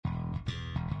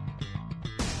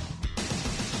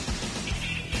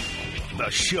The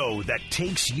show that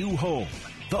takes you home.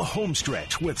 The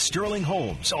Homestretch with Sterling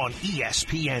Holmes on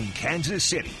ESPN Kansas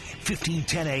City,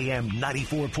 1510 AM,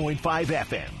 94.5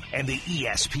 FM, and the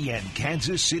ESPN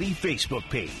Kansas City Facebook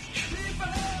page.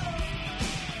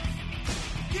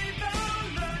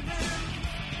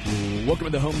 Welcome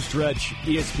to the Homestretch,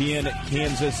 ESPN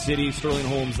Kansas City. Sterling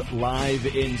Holmes live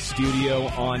in studio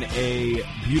on a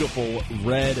beautiful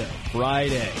red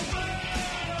Friday.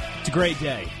 It's a great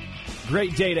day.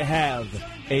 Great day to have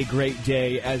a great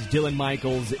day as Dylan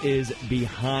Michaels is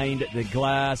behind the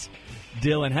glass.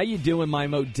 Dylan, how you doing, my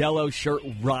Modelo shirt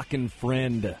rockin'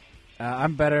 friend?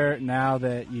 I'm better now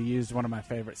that you used one of my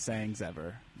favorite sayings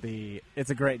ever. It's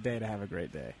a great day to have a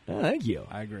great day. Thank you.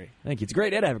 I agree. Thank you. It's a great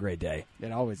day to have a great day.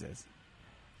 It always is.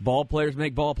 Ball players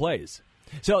make ball plays.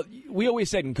 So we always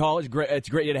said in college, it's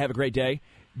a great day to have a great day.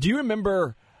 Do you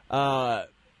remember the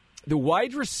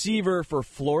wide receiver for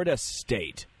Florida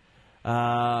State? It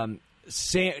wasn't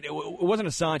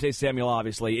Asante Samuel,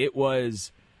 obviously. It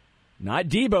was not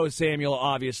Deebo Samuel,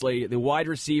 obviously. The wide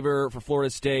receiver for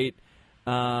Florida State,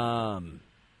 who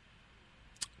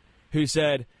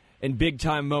said, in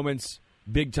big-time moments,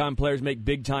 big-time players make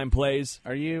big-time plays.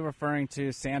 Are you referring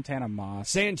to Santana Moss?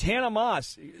 Santana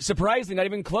Moss. Surprisingly, not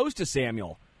even close to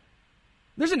Samuel.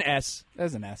 There's an S.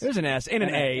 There's an S. There's an S and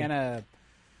an A.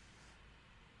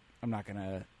 I'm not going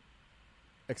to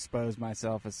expose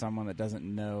myself as someone that doesn't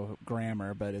know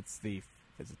grammar, but is it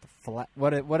the flat?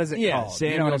 What is it called?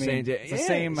 Samuel, you know what I mean? It's the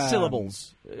same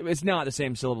syllables. It's not the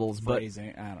same syllables,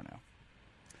 phrasing. I don't know.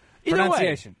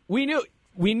 Pronunciation. We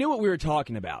knew what we were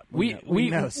talking about. We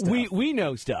know stuff. We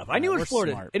know stuff. I knew it was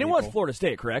Florida, smart and it was people. Florida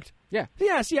State, correct? Yeah.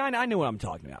 Yeah. See, I knew what I'm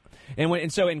talking about.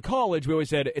 And so in college, we always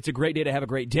said it's a great day to have a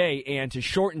great day, and to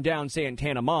shorten down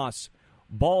Santana Moss,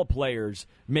 ball players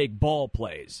make ball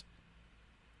plays.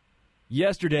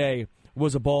 Yesterday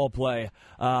was a ball play.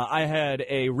 I had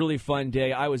a really fun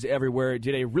day. I was everywhere.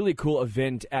 Did a really cool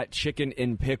event at Chicken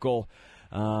and Pickle.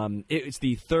 It's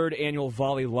the third annual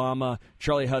Volley Llama.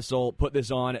 Charlie Hustle put this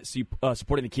on,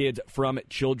 supporting the kids from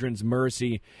Children's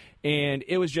Mercy. And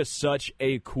it was just such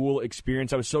a cool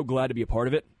experience. I was so glad to be a part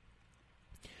of it.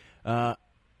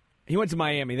 He went to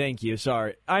Miami. Thank you.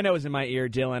 Sorry. I know it was in my ear,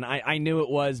 Dylan. I knew it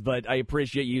was, but I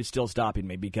appreciate you still stopping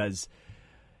me because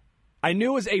I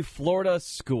knew it was a Florida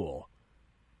school.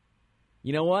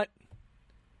 You know what?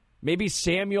 Maybe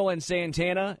Samuel and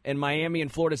Santana and Miami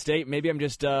and Florida State, maybe I'm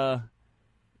just not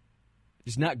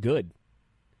good.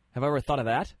 Have I ever thought of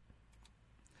that?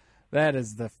 That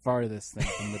is the farthest thing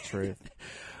from the truth.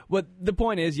 Well, the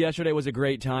point is, yesterday was a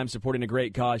great time supporting a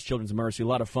great cause, Children's Mercy. A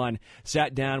lot of fun.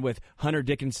 Sat down with Hunter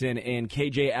Dickinson and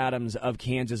KJ Adams of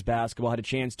Kansas basketball. Had a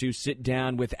chance to sit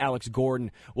down with Alex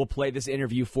Gordon. We'll play this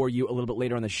interview for you a little bit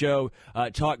later on the show.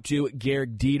 Talk to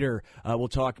Garrick Dieter. We'll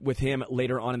talk with him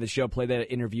later on in the show. Play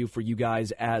that interview for you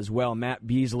guys as well. Matt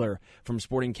Beasler from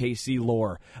Sporting KC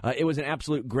Lore. It was an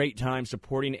absolute great time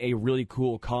supporting a really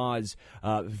cool cause.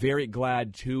 Very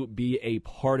glad to be a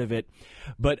part of it.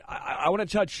 But I want to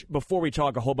touch, before we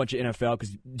talk a whole bunch of NFL,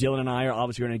 because Dylan and I are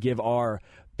obviously going to give our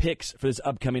picks for this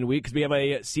upcoming week, because we have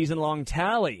a season-long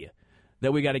tally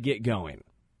that we got to get going.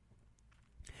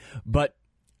 But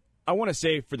I want to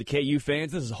say for the KU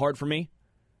fans, this is hard for me.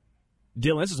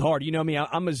 Dylan, this is hard. You know me.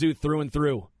 I'm Mizzou through and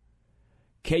through.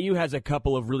 KU has a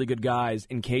couple of really good guys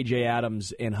in KJ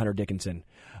Adams and Hunter Dickinson.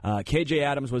 KJ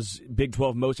Adams was Big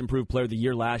 12 Most Improved Player of the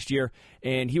Year last year,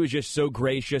 and he was just so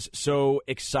gracious, so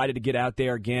excited to get out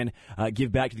there again,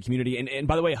 give back to the community. And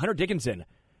by the way, Hunter Dickinson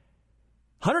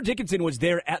was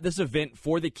there at this event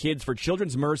for the kids, for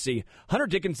Children's Mercy. Hunter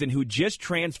Dickinson, who just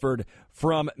transferred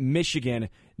from Michigan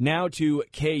now to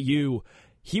KU,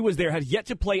 he was there, had yet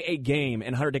to play a game,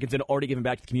 and Hunter Dickinson already given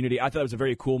back to the community. I thought it was a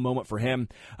very cool moment for him.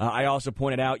 I also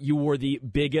pointed out you were the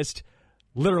biggest,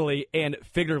 literally and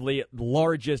figuratively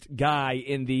largest guy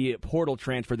in the portal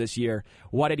transfer this year.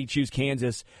 Why did he choose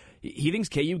Kansas? He thinks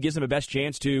KU gives him the best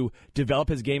chance to develop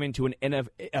his game into an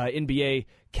NBA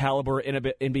caliber,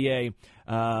 NBA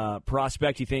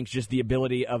prospect. He thinks just the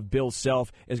ability of Bill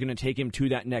Self is going to take him to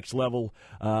that next level.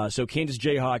 So Kansas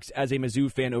Jayhawks, as a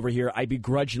Mizzou fan over here, I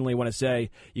begrudgingly want to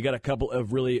say you got a couple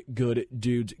of really good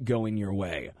dudes going your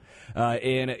way.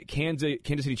 In Kansas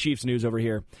City Chiefs news over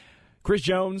here, Chris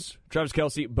Jones, Travis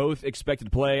Kelce, both expected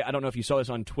to play. I don't know if you saw this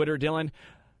on Twitter, Dylan,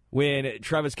 when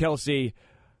Travis Kelce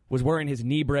was wearing his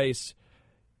knee brace.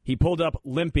 He pulled up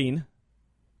limping,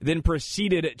 then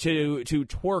proceeded to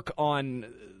twerk on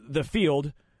the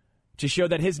field to show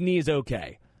that his knee is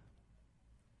okay.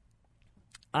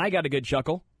 I got a good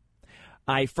chuckle.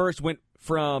 I first went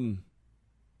from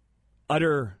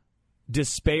utter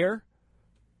despair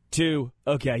to,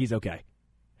 okay, he's okay.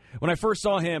 When I first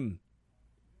saw him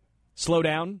slow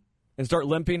down and start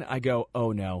limping, I go,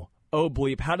 oh no. Oh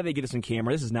bleep, how do they get this on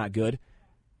camera? This is not good.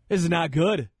 This is not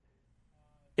good.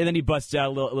 And then he busts out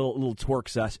a little twerk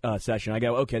session. I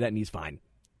go, okay, that knee's fine.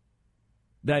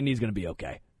 That knee's going to be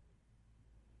okay.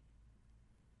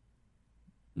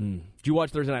 Did you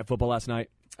watch Thursday Night Football last night?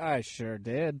 I sure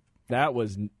did. That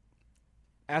was...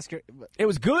 Ask her. It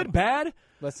was good, bad?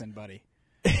 Listen, buddy.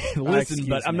 Listen,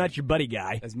 but I'm not your buddy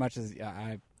guy. As much as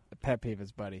I pet peeve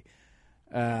is buddy.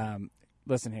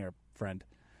 Listen here, friend.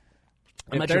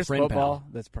 I'm if not there's your friend, football pal.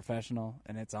 that's professional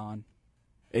and it's on,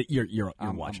 you're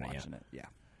I'm watching it. Yeah. Yeah.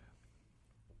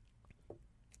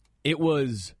 It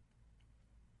was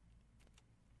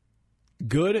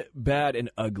good, bad, and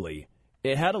ugly.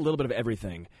 It had a little bit of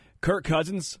everything. Kirk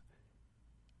Cousins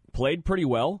played pretty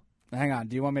well. Hang on.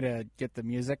 Do you want me to get the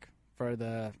music for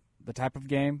the type of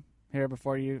game here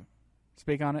before you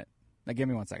speak on it? Now, give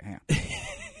me 1 second. Hang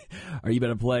on. Are you about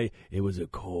to play It Was a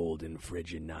Cold and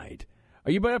Frigid Night?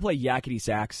 Are you about to play Yakety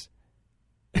Sax?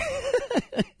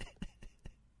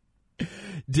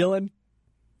 Dylan,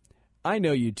 I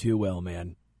know you too well,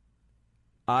 man.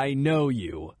 I know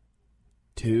you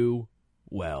too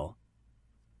well.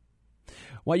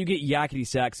 While you get Yakety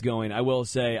Sax going, I will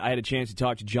say I had a chance to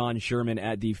talk to John Sherman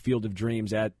at the Field of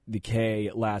Dreams at the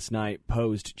K last night,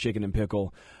 post Chicken and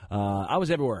Pickle. I was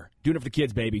everywhere, doing it for the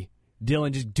kids, baby.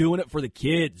 Dylan, just doing it for the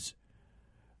kids.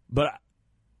 But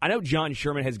I know John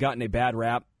Sherman has gotten a bad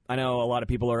rap. I know a lot of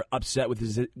people are upset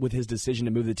with his decision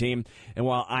to move the team. And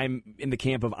while I'm in the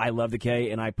camp of I love the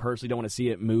K and I personally don't want to see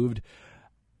it moved,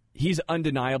 he's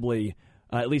undeniably,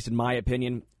 at least in my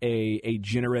opinion, a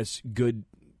generous, good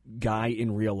guy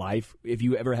in real life. If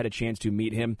you ever had a chance to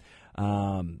meet him,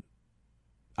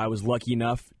 I was lucky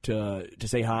enough to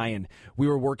say hi, and we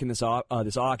were working this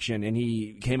auction, and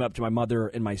he came up to my mother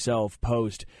and myself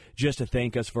post just to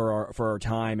thank us for our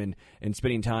time and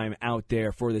spending time out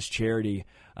there for this charity.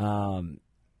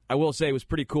 I will say it was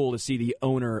pretty cool to see the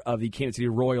owner of the Kansas City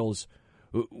Royals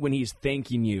when he's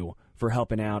thanking you for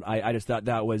helping out. I just thought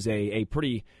that was a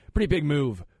pretty big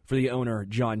move for the owner,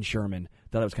 John Sherman.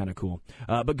 Thought that was kind of cool.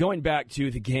 But going back to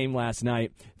the game last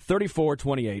night,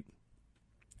 34-28.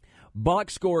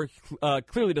 Box score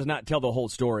clearly does not tell the whole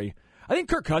story. I think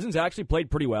Kirk Cousins actually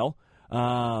played pretty well.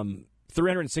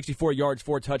 364 yards,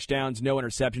 4 touchdowns, no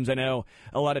interceptions. I know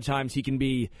a lot of times he can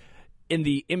be in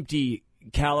the empty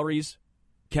calories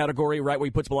category, right, where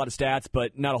he puts up a lot of stats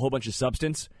but not a whole bunch of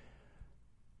substance.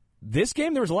 This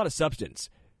game, there was a lot of substance.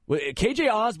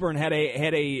 KJ Osborne had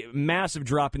a massive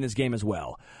drop in this game as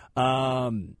well.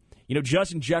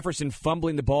 Justin Jefferson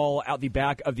fumbling the ball out the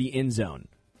back of the end zone.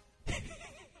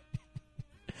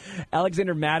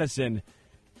 Alexander Madison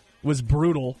was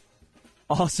brutal,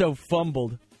 also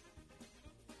fumbled.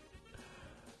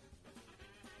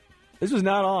 This was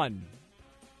not on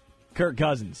Kirk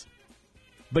Cousins,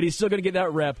 but he's still going to get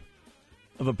that rep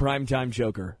of a primetime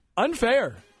choker.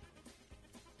 Unfair.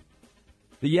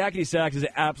 The Yakety Sax is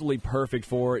absolutely perfect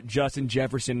for Justin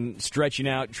Jefferson stretching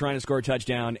out, trying to score a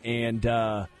touchdown,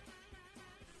 and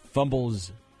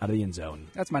fumbles out of the end zone.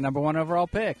 That's my number 1 overall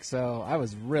pick, so I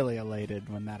was really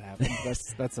elated when that happened.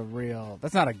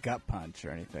 That's not a gut punch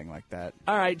or anything like that.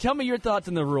 All right, tell me your thoughts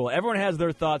on the rule. Everyone has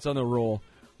their thoughts on the rule.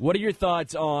 What are your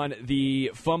thoughts on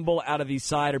the fumble out of the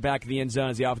side or back of the end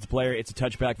zone as the offensive player? It's a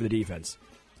touchback for the defense.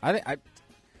 I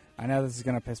know this is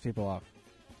going to piss people off.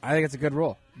 I think it's a good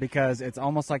rule because it's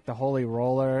almost like the Holy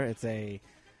Roller. It's a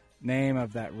name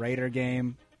of that Raider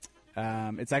game.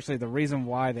 It's actually the reason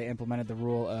why they implemented the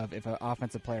rule of if an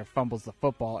offensive player fumbles the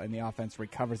football and the offense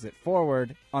recovers it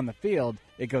forward on the field,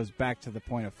 it goes back to the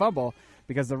point of fumble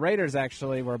because the Raiders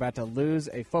actually were about to lose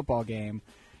a football game.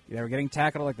 They were getting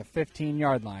tackled at like the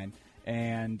 15-yard line,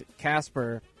 and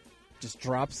Casper just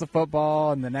drops the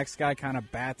football, and the next guy kind of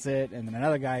bats it, and then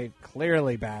another guy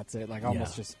clearly bats it, like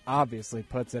almost just obviously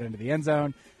puts it into the end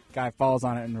zone. Guy falls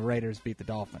on it, and the Raiders beat the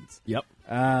Dolphins. Yep.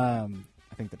 I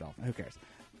think the Dolphins. Who cares?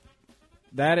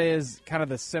 That is kind of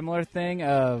the similar thing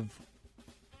of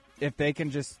if they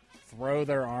can just throw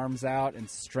their arms out and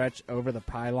stretch over the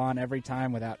pylon every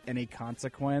time without any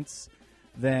consequence,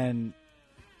 then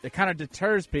it kind of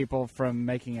deters people from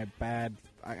making a bad,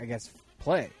 I guess,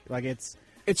 play. Like it's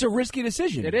a risky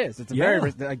decision. It is. It's a very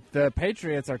risky. Like the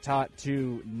Patriots are taught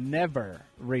to never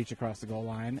reach across the goal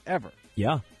line ever.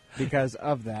 Yeah. Because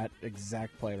of that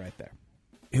exact play right there.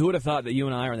 Who would have thought that you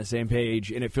and I are on the same page,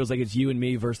 and it feels like it's you and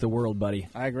me versus the world, buddy?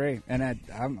 I agree, and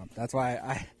that's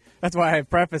why I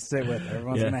prefaced it with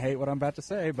everyone's going to hate what I'm about to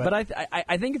say, but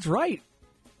I think it's right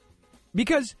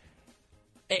because,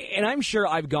 and I'm sure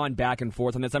I've gone back and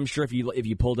forth on this. I'm sure if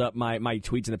you pulled up my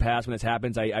tweets in the past when this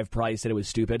happens, I've probably said it was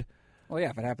stupid. Well, yeah,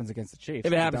 if it happens against the Chiefs,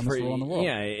 If it happens for in the world.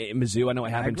 Mizzou, I know it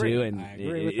happened too, and I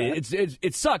agree with that.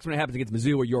 it sucks when it happens against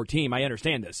Mizzou or your team. I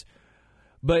understand this,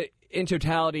 but in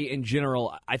totality, in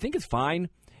general, I think it's fine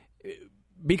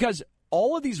because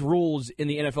all of these rules in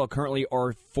the NFL currently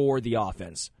are for the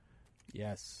offense.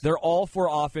 Yes, they're all for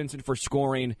offense and for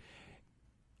scoring.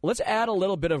 Let's add a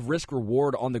little bit of risk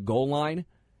reward on the goal line.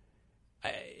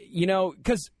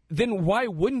 Because then why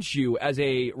wouldn't you, as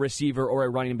a receiver or a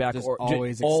running back, just or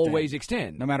always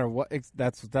extend? No matter what.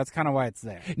 That's kind of why it's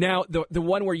there. Now, the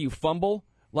one where you fumble,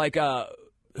 like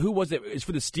who was it? It's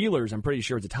for the Steelers. I'm pretty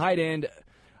sure it's a tight end.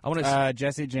 I want to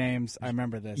Jesse James. I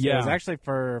remember this. Yeah. It was actually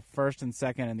for first and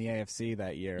second in the AFC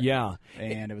that year. Yeah,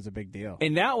 and it was a big deal.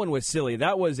 And that one was silly.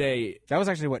 That was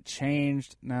actually what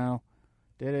changed. No,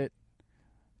 did it?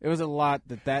 It was a lot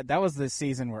that was the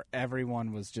season where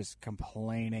everyone was just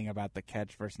complaining about the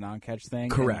catch versus non-catch thing.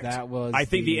 Correct. And I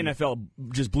think the NFL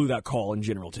just blew that call in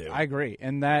general too. I agree,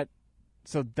 and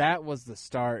so that was the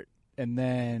start. And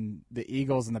then the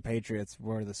Eagles and the Patriots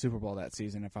were the Super Bowl that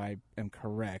season, if I am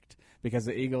correct, because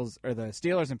the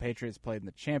Steelers and Patriots played in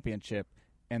the championship,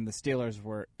 and the Steelers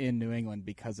were in New England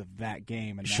because of that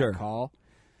game and that call.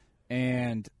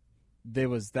 And there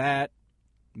was that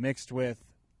mixed with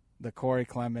the Corey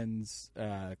Clemens,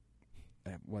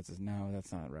 what's his? No,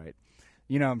 that's not right.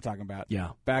 You know what I'm talking about.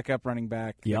 Yeah. Backup running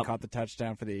back. Yep. They caught the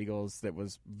touchdown for the Eagles that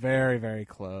was very, very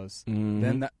close. Mm-hmm.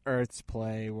 Then the Ertz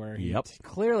play where he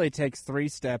clearly takes 3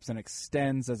 steps and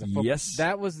extends as a football. Yes.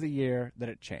 That was the year that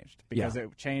it changed because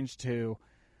it changed to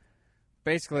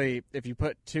basically if you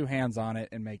put 2 hands on it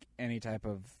and make any type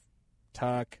of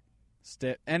tuck,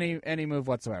 any move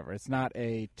whatsoever. It's not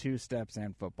a 2 steps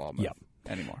and football move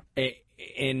anymore.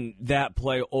 And that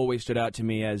play always stood out to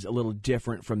me as a little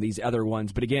different from these other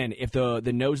ones. But again, if the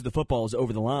nose of the football is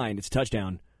over the line, it's a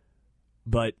touchdown.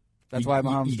 But that's why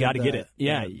Mahomes you got to get it.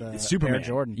 Yeah, the Superman. Air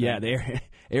Jordan thing. Yeah,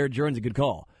 Air Jordan's a good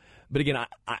call. But again,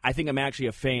 I think I'm actually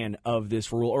a fan of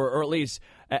this rule, or at least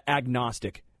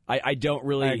agnostic. I don't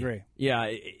really. I agree. Yeah,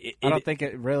 I don't think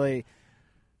it really.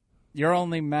 You're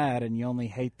only mad and you only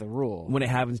hate the rule when it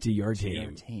happens to your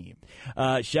team.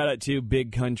 Shout out to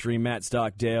Big Country Matt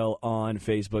Stockdale on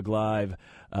Facebook Live.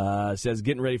 Says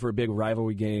getting ready for a big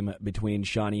rivalry game between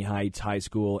Shawnee Heights High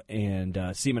School and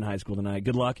Seaman High School tonight.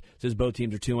 Good luck. Says both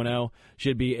teams are 2-0.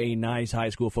 Should be a nice high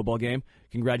school football game.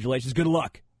 Congratulations. Good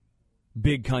luck.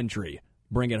 Big Country.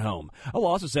 Bring it home. I will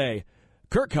also say,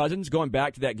 Kirk Cousins, going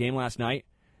back to that game last night,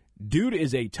 dude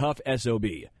is a tough SOB.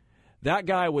 That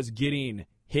guy was getting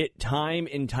hit time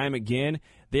and time again.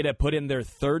 They'd have put in their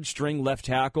third-string left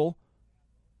tackle.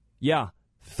 Yeah,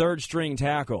 third-string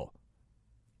tackle.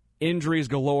 Injuries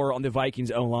galore on the Vikings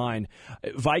O-line.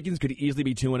 Vikings could easily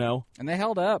be 2-0. And they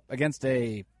held up against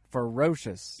a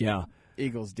ferocious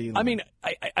Eagles D-line. I mean,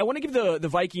 I want to give the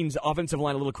Vikings offensive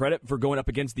line a little credit for going up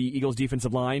against the Eagles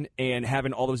defensive line and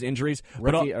having all those injuries.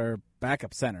 Rookie or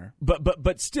backup center.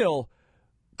 But still,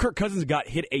 Kirk Cousins got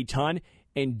hit a ton,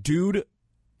 and dude,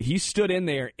 he stood in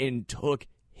there and took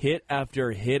hit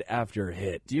after hit after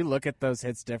hit. Do you look at those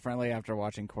hits differently after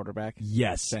watching quarterback?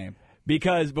 Yes. Same.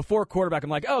 Because before quarterback, I'm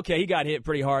like, okay, he got hit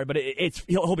pretty hard, but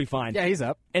he'll be fine. Yeah, he's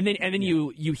up. And then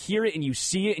you hear it and you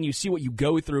see it and you see what you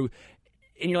go through,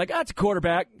 and you're like, it's a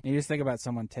quarterback. You just think about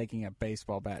someone taking a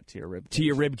baseball bat to your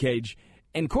rib cage.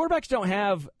 And quarterbacks don't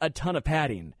have a ton of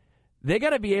padding. They got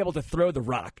to be able to throw the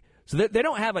rock. So they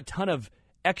don't have a ton of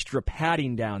extra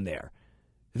padding down there.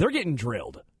 They're getting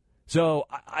drilled. So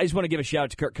I just want to give a shout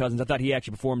out to Kirk Cousins. I thought he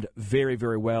actually performed very,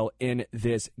 very well in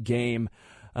this game.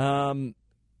 But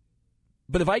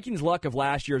the Vikings' luck of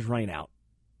last year is running out.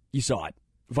 You saw it.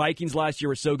 Vikings last year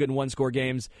were so good in one-score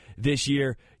games. This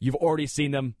year, you've already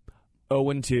seen them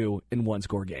 0-2 in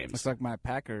one-score games. Looks like my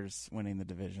Packers winning the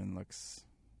division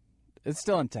it's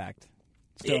still intact.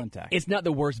 It's not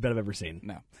the worst bet I've ever seen.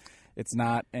 No, it's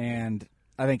not. And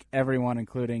I think everyone,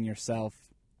 including yourself,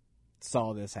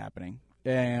 saw this happening.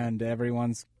 And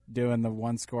everyone's doing the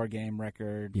one-score game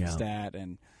record stat.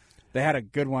 And they had a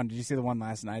good one. Did you see the one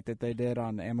last night that they did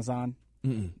on Amazon?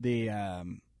 Mm-mm.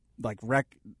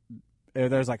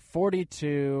 There's like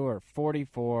 42 or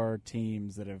 44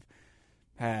 teams that have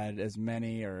had as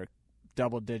many or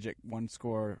double-digit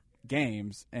one-score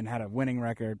games and had a winning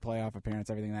record, playoff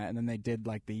appearance, everything like that. And then they did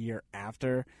like the year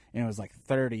after, and it was like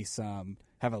 30-some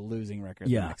have a losing record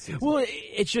the next season. Well,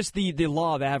 it's just the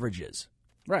law of averages.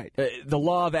 Right. The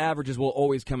law of averages will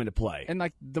always come into play. And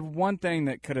like the one thing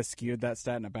that could have skewed that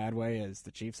stat in a bad way is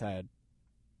the Chiefs had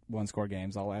one-score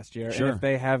games all last year. Sure. And if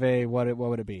they have what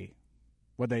would it be?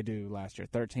 What'd they do last year?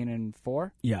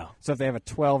 13-4? Yeah. So if they have a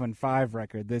 12-5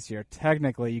 record this year,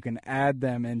 technically you can add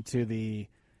them into the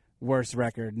worst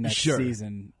record next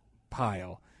season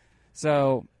pile.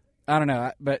 So I don't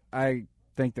know, but I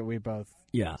think that we both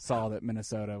Yeah. saw that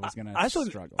Minnesota was going to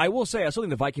struggle. I will say, I still think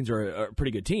the Vikings are a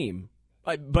pretty good team,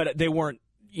 but they weren't,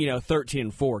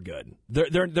 13-4 good.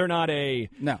 They're not a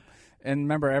no. And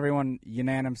remember, everyone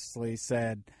unanimously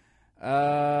said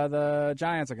the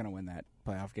Giants are going to win that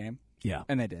playoff game. Yeah,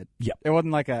 and they did. Yeah, it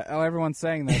wasn't like everyone's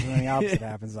saying this and then the opposite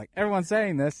happens. Like everyone's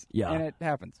saying this, and it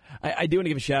happens. I do want to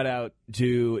give a shout out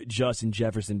to Justin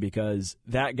Jefferson because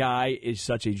that guy is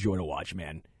such a joy to watch,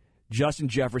 man. Justin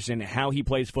Jefferson, how he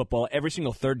plays football, every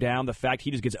single third down, the fact he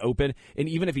just gets open, and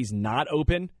even if he's not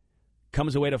open,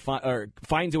 finds a way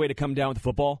to come down with the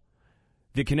football.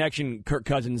 The connection Kirk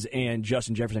Cousins and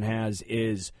Justin Jefferson has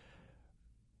is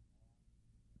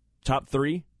top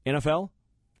 3 NFL.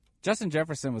 Justin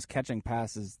Jefferson was catching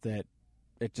passes that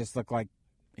it just looked like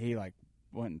he went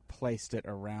and placed it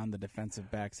around the defensive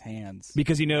back's hands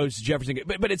because he knows Jefferson.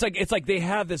 But it's like they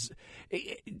have this.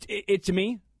 It to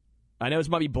me, I know this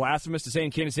might be blasphemous to say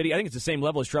in Kansas City. I think it's the same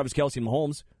level as Travis Kelce and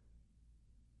Mahomes.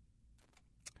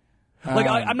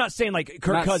 I'm not saying like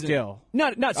Kirk not Cousins, skill.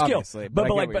 not skill,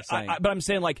 but I'm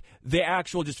saying like the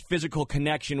actual just physical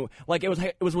connection. Like it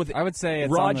was with I would say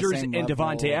it's Rodgers and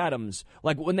Devontae Adams.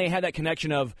 Like when they had that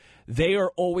connection of they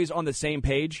are always on the same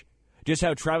page. Just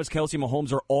how Travis Kelce and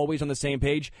Mahomes are always on the same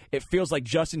page. It feels like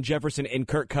Justin Jefferson and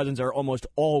Kirk Cousins are almost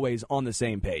always on the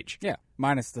same page. Yeah,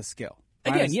 minus the skill.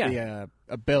 Again, the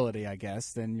ability, I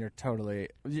guess. Then you're totally.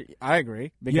 I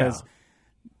agree because,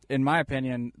 in my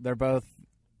opinion, they're both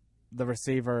the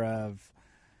receiver of,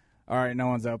 all right, no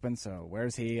one's open, so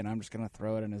where's he? And I'm just going to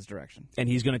throw it in his direction. And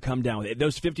he's going to come down with it.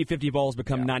 Those 50-50 balls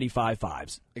become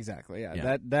 95-5s. Exactly,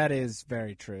 yeah. That is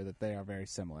very true, that they are very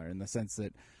similar in the sense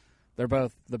that they're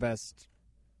both the best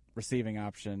receiving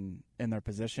option in their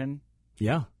position.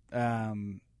 Yeah.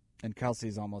 And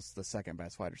Kelsey's almost the second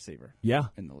best wide receiver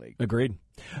in the league. Agreed.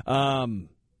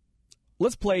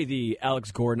 Let's play the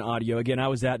Alex Gordon audio. Again, I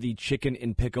was at the Chicken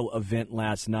and Pickle event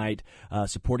last night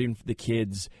supporting the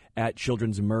kids at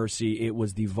Children's Mercy. It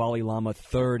was the Volley Llama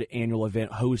 3rd annual event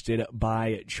hosted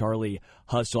by Charlie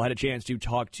Hustle. I had a chance to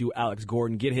talk to Alex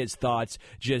Gordon, get his thoughts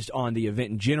just on the event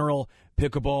in general,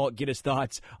 pickleball, get his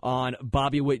thoughts on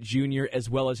Bobby Witt Jr., as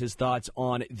well as his thoughts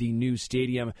on the new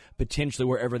stadium, potentially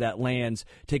wherever that lands.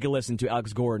 Take a listen to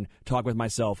Alex Gordon talk with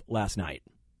myself last night.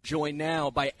 Joined now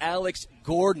by Alex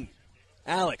Gordon.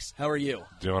 Alex, how are you?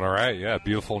 Doing all right, yeah.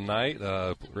 Beautiful night.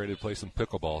 Ready to play some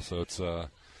pickleball, so it's going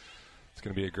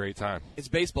to be a great time. It's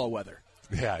baseball weather.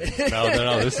 Yeah,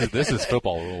 no. This is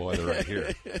football weather right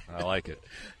here. I like it.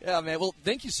 Yeah, man. Well,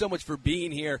 thank you so much for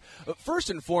being here.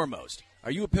 First and foremost, are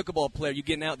you a pickleball player? Are you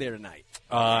getting out there tonight?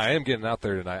 I am getting out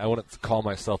there tonight. I wouldn't call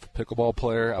myself a pickleball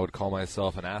player. I would call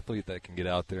myself an athlete that can get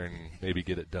out there and maybe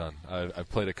get it done.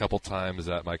 I've played a couple times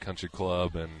at my country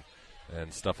club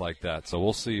and stuff like that. So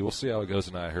we'll see. We'll see how it goes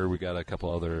tonight. I heard we got a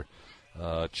couple other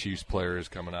Chiefs players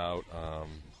coming out.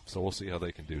 So we'll see how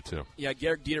they can do, too. Yeah,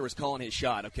 Garrick Dieter was calling his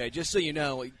shot, okay? Just so you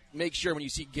know, make sure when you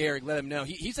see Garrick, let him know.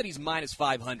 He said he's minus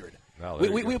 500. Oh,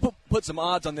 we put some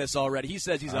odds on this already. He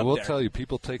says he's up there. I will tell you,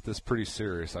 people take this pretty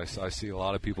serious. I see a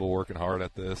lot of people working hard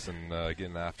at this and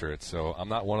getting after it. So I'm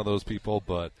not one of those people,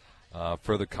 but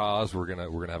for the cause, we're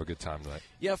gonna have a good time tonight.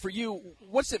 Yeah, for you,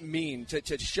 what's it mean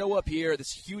to show up here,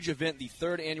 this huge event, the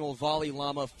 3rd annual Volley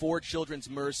Llama for Children's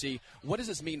Mercy? What does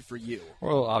this mean for you?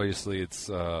 Well, obviously, it's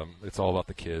all about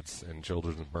the kids and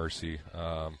Children's Mercy.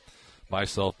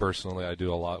 Myself, personally, I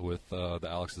do a lot with the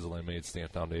Alex's Lemonade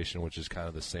Stand Foundation, which is kind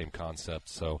of the same concept.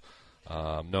 So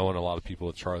knowing a lot of people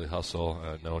at Charlie Hustle,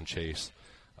 knowing Chase,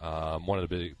 wanted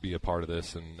to be a part of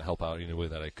this and help out any way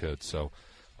that I could. So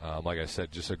like I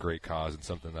said, just a great cause and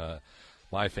something that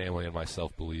my family and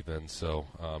myself believe in. So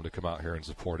to come out here and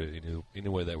support it any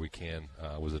way that we can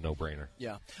was a no-brainer.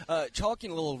 Yeah.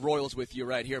 Talking a little Royals with you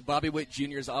right here, Bobby Witt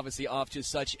Jr. is obviously off to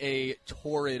such a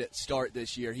torrid start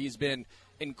this year. He's been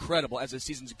incredible as the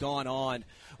season's gone on.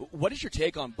 What is your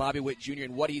take on Bobby Witt Jr.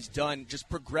 and what he's done, just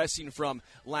progressing from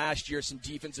last year, some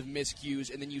defensive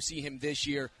miscues, and then you see him this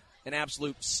year, an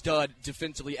absolute stud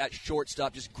defensively at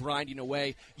shortstop, just grinding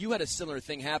away. You had a similar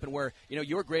thing happen where,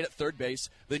 you were great at third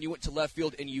base, but then you went to left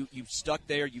field and you stuck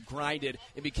there, you grinded,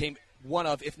 and became one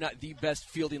of, if not the best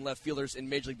fielding left fielders in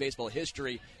Major League Baseball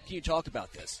history. Can you talk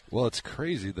about this? Well, it's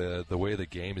crazy the way the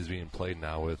game is being played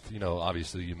now with,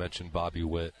 obviously you mentioned Bobby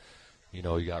Witt. You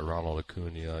got Ronald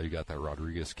Acuna, you got that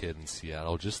Rodriguez kid in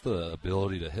Seattle. Just the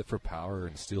ability to hit for power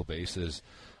and steal bases.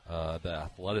 The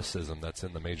athleticism that's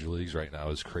in the major leagues right now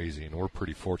is crazy, and we're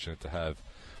pretty fortunate to have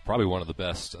probably one of the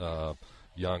best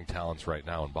young talents right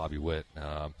now in Bobby Witt.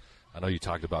 I know you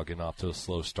talked about getting off to a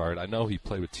slow start. I know he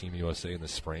played with Team USA in the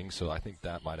spring, so I think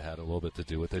that might have had a little bit to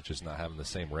do with it, just not having the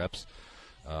same reps.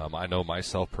 I know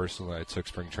myself personally, I took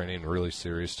spring training really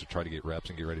serious to try to get reps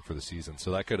and get ready for the season.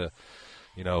 So that could have,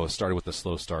 started with a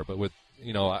slow start. But with,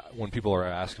 when people are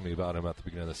asking me about him at the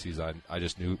beginning of the season, I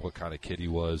just knew what kind of kid he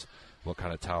was, what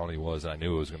kind of talent he was, and I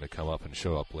knew it was going to come up and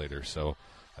show up later. So,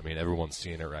 I mean, everyone's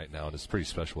seeing it right now, and it's pretty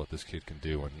special what this kid can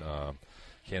do. And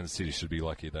Kansas City should be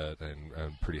lucky that, and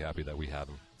I'm pretty happy that we have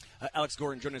him. Alex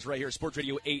Gordon joining us right here, Sports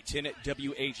Radio 810 at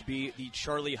WHB, the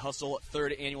Charlie Hustle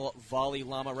 3rd Annual Volley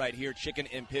Llama right here, Chicken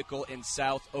and Pickle in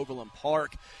South Overland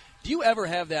Park. Do you ever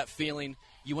have that feeling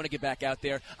you want to get back out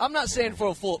there? I'm not saying for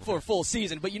a full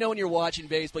season, but when you're watching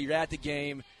baseball, you're at the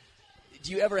game,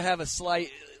 do you ever have a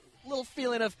slight little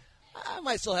feeling of, I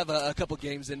might still have a couple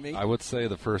games in me? I would say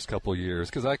the first couple years,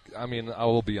 because I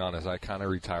will be honest, I kind of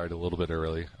retired a little bit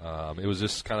early. It was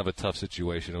just kind of a tough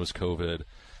situation. It was COVID.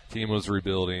 Team was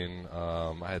rebuilding.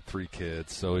 I had 3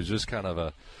 kids, so it was just kind of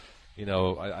a,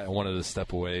 I wanted to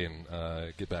step away and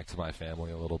get back to my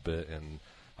family a little bit, and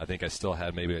I think I still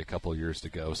had maybe a couple years to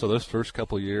go. So those first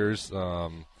couple years,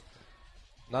 not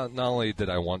only did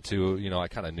I want to, I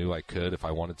kind of knew I could if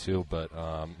I wanted to, but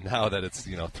now that it's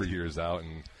 3 years out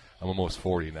and I'm almost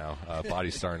 40 now,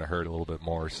 body's starting to hurt a little bit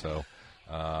more, so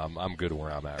I'm good where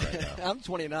I'm at right now. I'm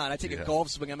 29. I take a golf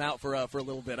swing. I'm out for a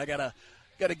little bit. I gotta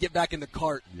get back in the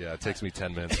cart. Yeah, it takes me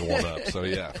 10 minutes to warm up. So,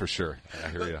 yeah, for sure. I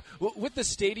hear you. With the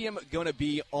stadium going to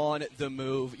be on the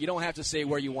move, you don't have to say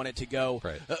where you want it to go.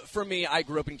 Right. For me, I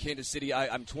grew up in Kansas City.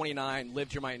 I'm 29,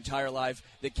 lived here my entire life.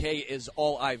 The K is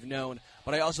all I've known.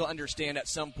 But I also understand at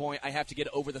some point I have to get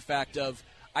over the fact of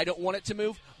I don't want it to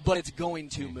move, but it's going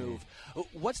to move.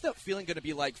 What's that feeling going to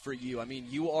be like for you? I mean,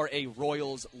 you are a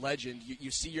Royals legend.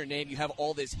 You see your name. You have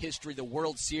all this history, the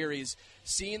World Series.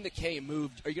 Seeing the K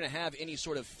move, are you going to have any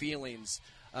sort of feelings,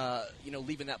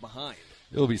 leaving that behind?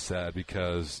 It'll be sad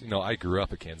because, I grew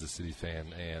up a Kansas City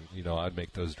fan, and, I'd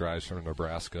make those drives from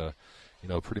Nebraska,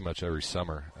 pretty much every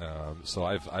summer.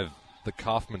 So the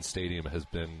Kauffman Stadium has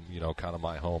been, kind of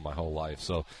my home my whole life.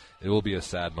 So it will be a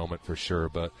sad moment for sure.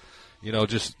 But,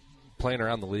 just playing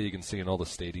around the league and seeing all the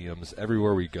stadiums,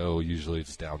 everywhere we go, usually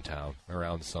it's downtown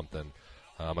around something.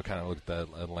 I kind of look at the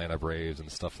Atlanta Braves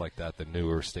and stuff like that, the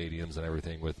newer stadiums and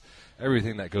everything with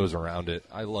everything that goes around it.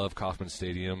 I love Kauffman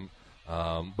Stadium,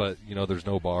 but, there's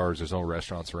no bars, there's no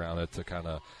restaurants around it to kind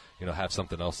of, have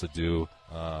something else to do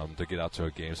to get out to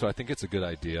a game. So I think it's a good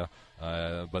idea.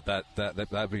 But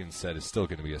that being said, it's still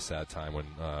going to be a sad time when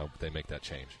they make that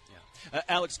change. Yeah.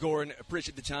 Alex Gordon,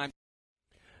 appreciate the time.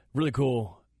 Really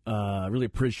cool. Really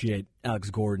appreciate Alex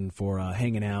Gordon for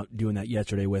hanging out, doing that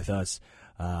yesterday with us.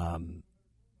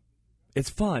 It's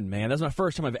fun, man. That's my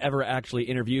first time I've ever actually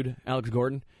interviewed Alex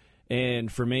Gordon.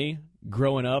 And for me,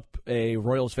 growing up a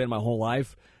Royals fan my whole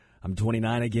life, I'm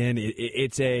 29 again.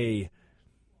 It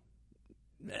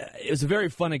was a very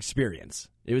fun experience.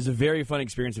 It was a very fun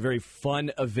experience, a very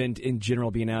fun event in general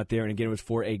being out there. And again, it was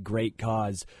for a great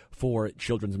cause for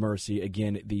Children's Mercy.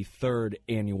 Again, the 3rd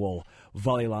Annual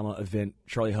Volley Llama event.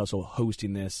 Charlie Hustle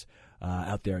hosting this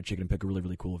out there at Chicken and Pick, a really,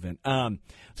 really cool event. Let's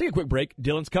take a quick break.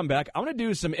 Dylan's come back. I want to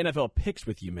do some NFL picks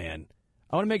with you, man.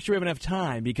 I want to make sure we have enough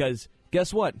time because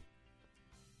guess what?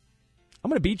 I'm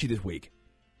going to beat you this week.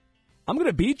 I'm going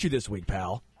to beat you this week,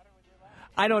 pal.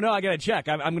 I don't know. I got to check.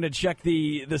 I'm going to check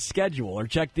the schedule or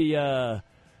check the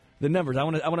numbers. I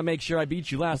want to make sure I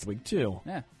beat you last week too.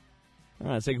 Yeah. All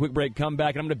right. Let's take a quick break. Come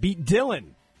back, and I'm going to beat Dylan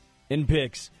in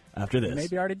picks after this.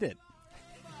 Maybe already did.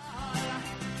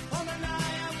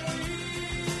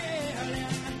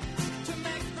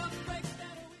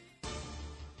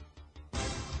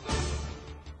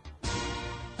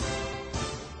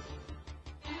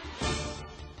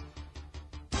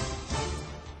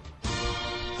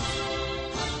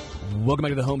 Welcome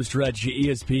back to the Homestretch,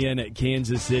 ESPN at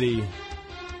Kansas City.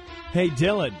 Hey,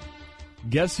 Dylan,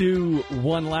 guess who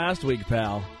won last week,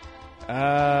 pal?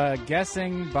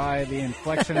 Guessing by the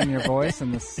inflection in your voice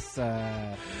and this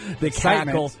the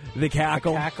cackle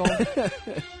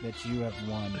that you have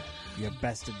won. You have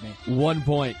bested me. 1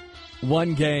 point,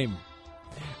 1 game.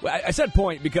 I said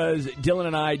point because Dylan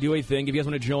and I do a thing. If you guys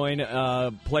want to join,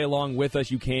 play along with us,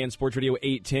 you can. Sports Radio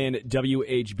 810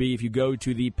 WHB. If you go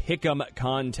to the Pick'em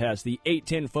contest, the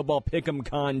 810 Football Pick'em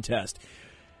contest.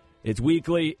 It's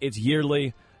weekly. It's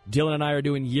yearly. Dylan and I are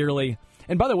doing yearly.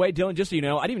 And by the way, Dylan, just so you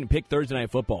know, I didn't even pick Thursday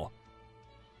Night Football.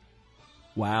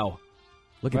 Wow.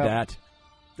 Look at that.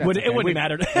 It wouldn't have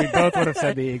mattered. We both would have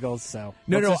said the Eagles, so.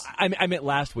 I meant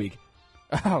last week.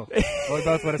 Oh. Well, we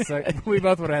both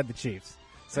would have had the Chiefs.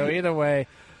 So either way,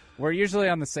 we're usually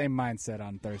on the same mindset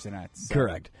on Thursday nights. So.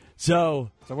 Correct.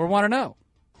 So we're 1-0.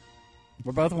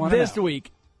 We're both 1-0. This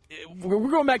week, we're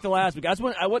going back to last week. I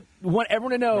want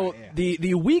everyone to know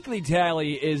the weekly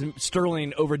tally is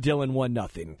Sterling over Dylan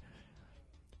 1-0.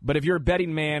 But if you're a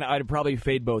betting man, I'd probably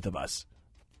fade both of us.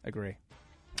 Agree.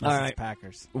 All right.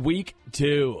 Packers. Week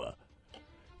 2.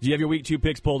 Do you have your week 2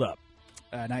 picks pulled up?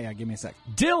 Not yet. Give me a sec.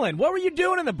 Dylan, what were you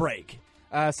doing in the break?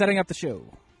 Setting up the show.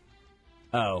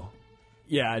 Oh.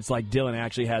 Yeah, it's like Dylan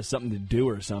actually has something to do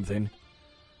or something.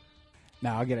 No,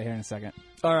 I'll get it here in a second.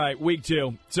 All right, week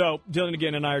 2. So Dylan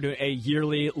again and I are doing a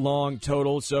yearly long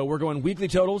total. So we're going weekly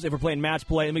totals if we're playing match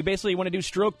play. And we basically want to do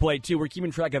stroke play, too. We're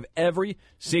keeping track of every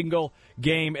single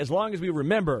game as long as we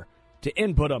remember to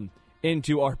input them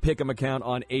into our Pick'em account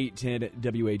on 810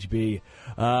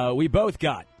 WHB. We both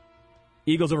got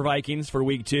Eagles over Vikings for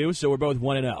week 2, so we're both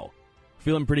 1-0.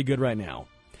 Feeling pretty good right now.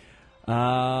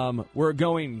 We're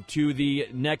going to the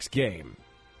next game,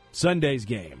 Sunday's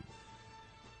game.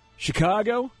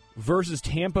 Chicago versus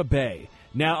Tampa Bay.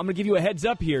 Now, I'm going to give you a heads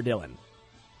up here, Dylan.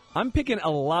 I'm picking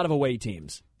a lot of away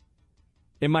teams.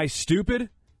 Am I stupid?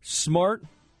 Smart?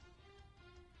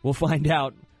 We'll find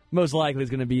out. Most likely it's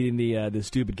going to be in the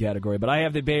stupid category. But I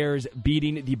have the Bears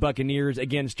beating the Buccaneers,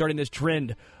 again, starting this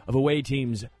trend of away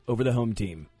teams over the home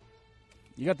team.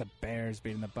 You got the Bears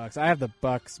beating the Bucks. I have the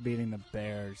Bucks beating the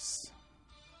Bears.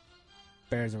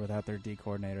 Bears are without their D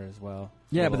coordinator as well.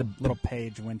 Yeah, but but little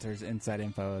Paige Winters inside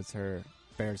info is her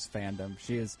Bears fandom.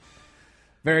 She is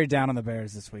very down on the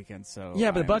Bears this weekend. So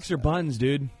yeah, but the Bucks are buns,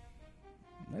 dude.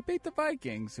 They beat the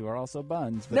Vikings, who are also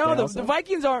buns. But No, the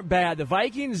Vikings aren't bad. The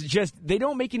Vikings they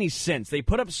don't make any sense. They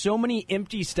put up so many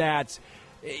empty stats.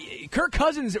 Kirk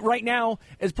Cousins right now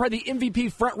is probably the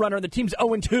MVP frontrunner, and the team's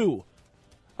 0-2.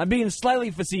 I'm being slightly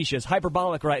facetious,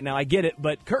 hyperbolic right now. I get it,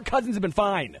 but Kirk Cousins has been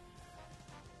fine.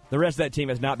 The rest of that team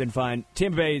has not been fine.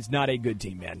 Tampa Bay is not a good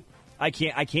team, man. I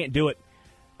can't do it.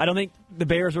 I don't think the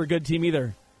Bears are a good team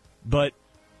either, but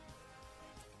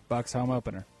Bucks home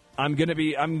opener. I'm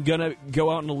gonna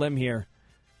go out on a limb here.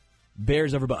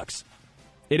 Bears over Bucks.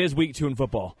 It is week 2 in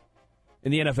football.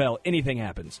 In the NFL, anything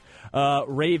happens.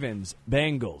 Ravens,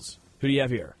 Bengals. Who do you have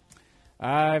here?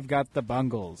 I've got the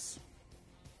Bungles.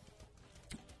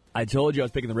 I told you I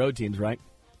was picking the road teams, right?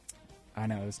 I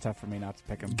know, it was tough for me not to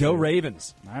pick them. Go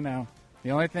Ravens. I know.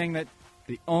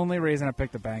 The only reason I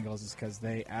picked the Bengals is because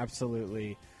they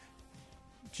absolutely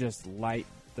just light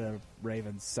the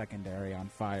Ravens secondary on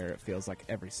fire, it feels like,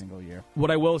 every single year.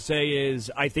 What I will say is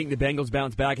I think the Bengals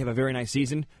bounce back, have a very nice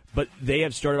season, but they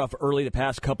have started off early the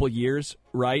past couple of years,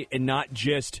 right? And not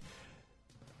just...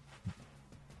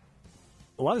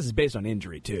 A lot of this is based on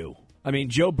injury, too. I mean,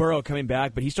 Joe Burrow coming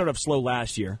back, but he started off slow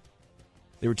last year.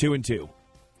 They were 2-2.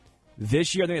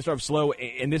 This year, I think they started off slow,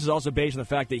 and this is also based on the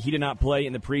fact that he did not play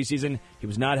in the preseason. He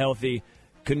was not healthy,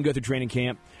 couldn't go through training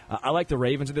camp. I like the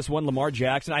Ravens at this one. Lamar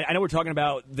Jackson. I know we're talking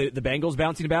about the Bengals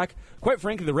bouncing back. Quite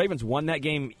frankly, the Ravens won that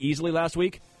game easily last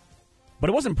week, but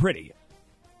it wasn't pretty.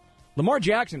 Lamar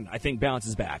Jackson, I think,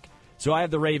 bounces back. So I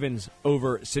have the Ravens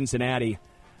over Cincinnati.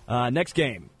 Next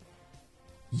game.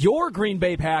 Your Green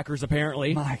Bay Packers,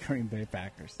 apparently. My Green Bay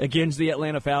Packers. Against the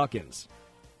Atlanta Falcons.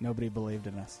 Nobody believed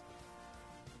in us.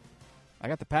 I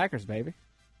got the Packers, baby.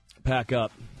 Pack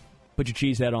up. Put your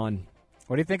cheese head on.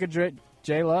 What do you think of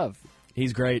Jay Love?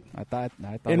 He's great. I thought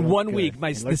in 1 week,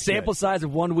 the sample size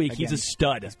of 1 week, again, he's a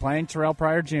stud. He's playing Terrell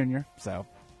Pryor Jr., so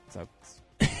it's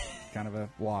kind of a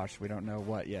wash. We don't know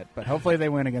what yet, but hopefully they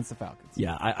win against the Falcons.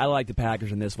 Yeah, I like the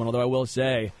Packers in this one, although I will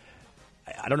say,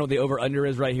 I don't know what the over-under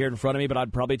is right here in front of me, but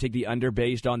I'd probably take the under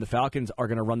based on the Falcons are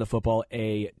going to run the football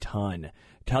a ton.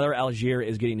 Tyler Algier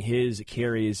is getting his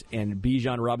carries, and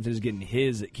Bijan Robinson is getting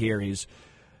his carries.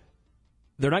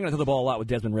 They're not going to throw the ball a lot with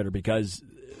Desmond Ridder because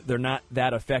they're not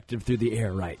that effective through the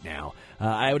air right now.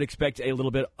 I would expect a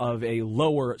little bit of a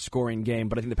lower scoring game,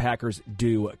 but I think the Packers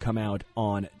do come out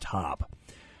on top.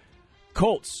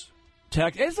 Colts.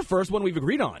 It's the first one we've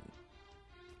agreed on.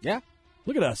 Yeah.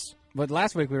 Look at us. But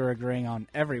last week we were agreeing on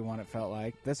everyone, it felt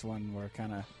like. This one we're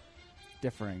kind of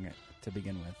differing it to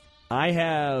begin with. I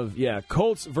have,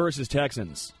 Colts versus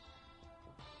Texans.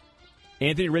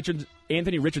 Anthony Richardson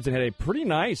had a pretty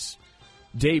nice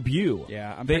debut.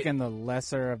 Yeah, I'm picking the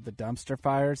lesser of the dumpster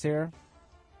fires here.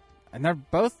 And they're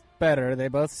both better. They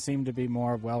both seem to be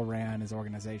more well-ran as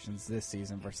organizations this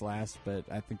season versus last, but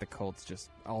I think the Colts just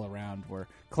all around were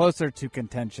closer to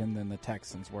contention than the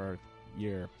Texans were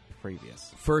year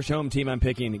previous. First home team I'm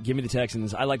picking, give me the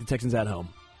Texans. I like the Texans at home.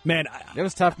 Man, it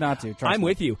was tough not to. I'm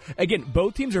with you. Again,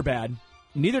 both teams are bad.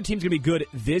 Neither team's going to be good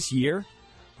this year,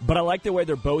 but I like the way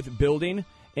they're both building.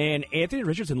 And Anthony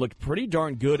Richardson looked pretty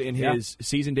darn good in his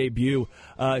season debut.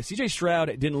 C.J. Stroud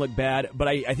didn't look bad, but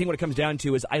I think what it comes down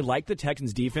to is I like the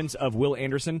Texans' defense of Will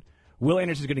Anderson. Will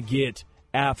Anderson's going to get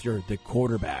after the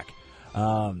quarterback.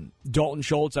 Dalton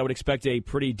Schultz, I would expect a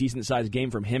pretty decent-sized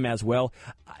game from him as well.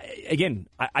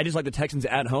 I just like the Texans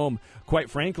at home. Quite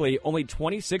frankly, only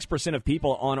 26% of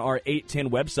people on our 810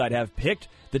 website have picked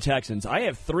the Texans. I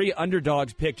have 3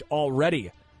 underdogs picked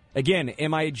already. Again,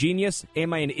 am I a genius?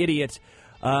 Am I an idiot?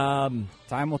 Time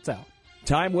will tell.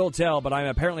 Time will tell, but I'm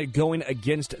apparently going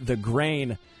against the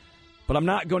grain. But I'm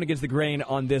not going against the grain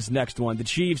on this next one. The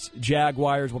Chiefs,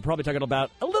 Jaguars, we'll probably talk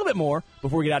about a little bit more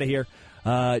before we get out of here.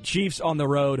 Chiefs on the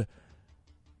road.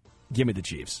 Give me the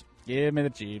Chiefs. Give me the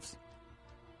Chiefs.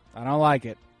 I don't like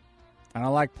it. I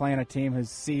don't like playing a team whose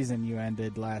season you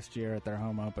ended last year at their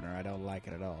home opener. I don't like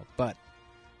it at all. But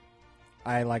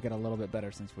I like it a little bit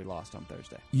better since we lost on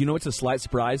Thursday. You know what's a slight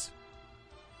surprise?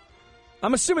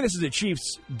 I'm assuming this is a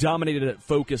Chiefs-dominated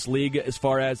focus league as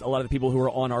far as a lot of the people who are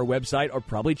on our website are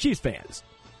probably Chiefs fans.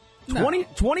 No.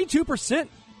 22%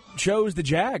 chose the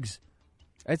Jags.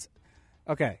 It's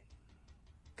okay.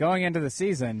 Going into the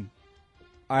season,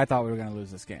 I thought we were going to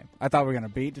lose this game. I thought we were going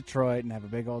to beat Detroit and have a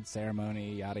big old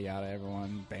ceremony, yada, yada,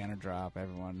 everyone, banner drop,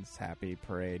 everyone's happy,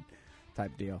 parade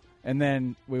type deal. And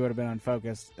then we would have been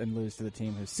unfocused and lose to the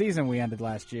team whose season we ended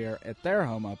last year at their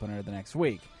home opener the next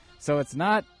week. So it's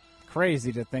not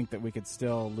crazy to think that we could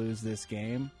still lose this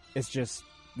game. It's just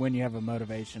when you have a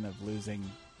motivation of losing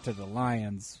to the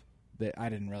Lions that I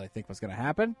didn't really think was going to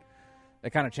happen,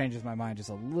 it kind of changes my mind just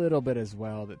a little bit as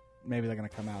well, that maybe they're going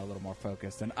to come out a little more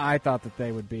focused. And I thought that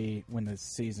they would be when the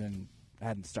season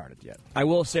hadn't started yet. I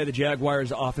will say the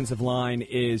Jaguars' offensive line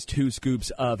is 2 scoops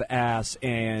of ass,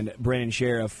 and Brandon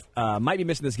Sheriff might be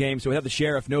missing this game. So without the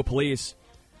Sheriff, no police.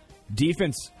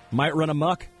 Defense might run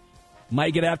amok,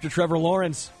 might get after Trevor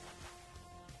Lawrence.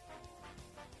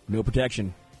 No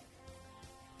protection.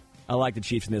 I like the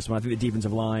Chiefs in this one. I think the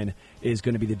defensive line is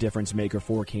going to be the difference maker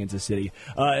for Kansas City.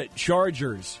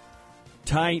 Chargers,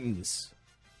 Titans.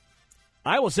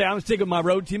 I will say I'm sticking with my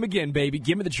road team again, baby.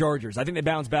 Give me the Chargers. I think they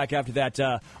bounce back after that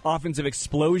offensive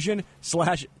explosion /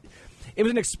 it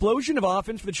was an explosion of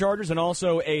offense for the Chargers and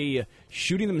also a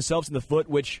shooting themselves in the foot,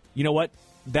 which, you know what?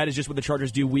 That is just what the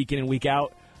Chargers do week in and week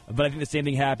out. But I think the same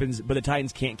thing happens, but the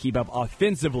Titans can't keep up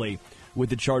offensively with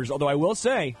the Chargers. Although I will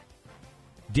say,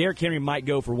 Derrick Henry might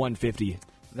go for 150.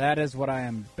 That is what I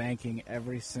am banking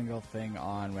every single thing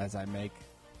on as I make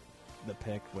the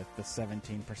pick with the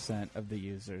 17% of the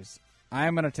users. I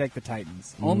am going to take the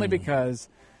Titans, only because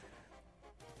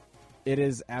it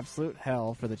is absolute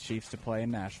hell for the Chiefs to play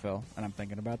in Nashville, and I'm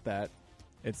thinking about that.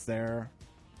 It's their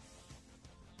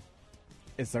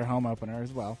home opener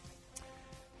as well.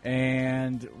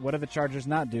 And what do the Chargers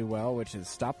not do well, which is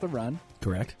stop the run.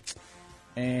 Correct.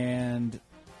 And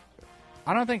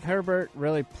I don't think Herbert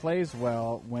really plays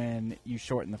well when you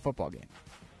shorten the football game.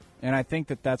 And I think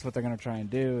that that's what they're going to try and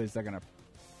do, is they're going to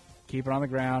keep it on the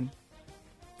ground,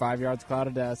 5 yards cloud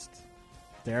of dust,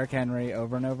 Derrick Henry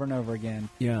over and over and over again.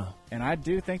 Yeah. And I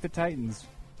do think the Titans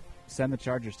send the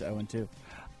Chargers to 0-2.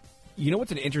 You know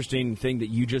what's an interesting thing that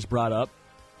you just brought up?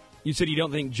 You said you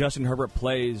don't think Justin Herbert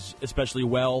plays especially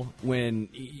well when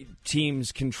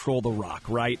teams control the rock,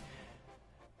 right?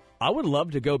 I would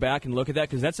love to go back and look at that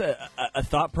because that's a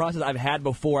thought process I've had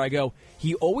before. I go,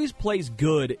 he always plays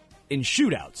good in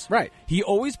shootouts. Right. He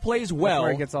always plays well. That's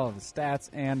where he gets all of his stats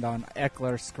and on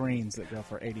Eckler screens that go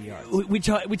for 80 yards. We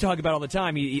talk about all the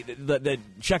time, the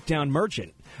check down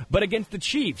merchant. But against the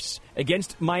Chiefs,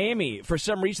 against Miami, for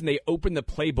some reason they open the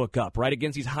playbook up, right,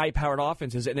 against these high-powered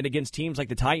offenses, and then against teams like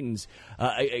the Titans,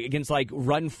 against like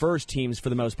run-first teams for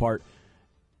the most part,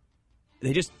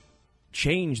 they just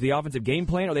change the offensive game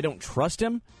plan, or they don't trust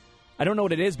him. I don't know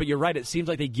what it is, but you're right. It seems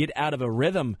like they get out of a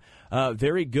rhythm.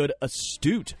 Very good,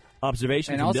 astute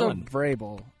observation and from also Dylan.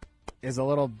 Vrabel is a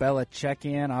little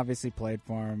Belichickian, obviously played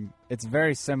for him. It's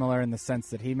very similar in the sense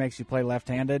that he makes you play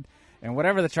left-handed, and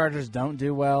whatever the Chargers don't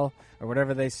do well or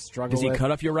whatever they struggle with. Does he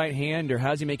cut off your right hand, or how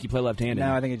does he make you play left-handed?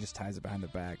 No, I think he just ties it behind the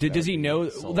back. Does he know?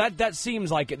 That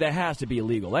seems like that has to be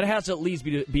illegal. That has to at least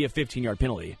be a 15-yard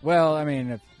penalty. Well, I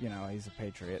mean, he's a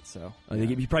Patriot, so.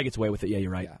 He probably gets away with it. Yeah,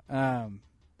 you're right. Yeah.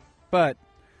 But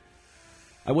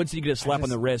I would say you get a slap on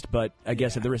the wrist, but I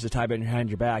guess if the wrist is tied behind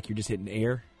your back, you're just hitting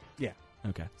air. Yeah.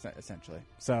 Okay. Essentially.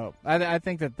 So I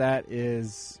think that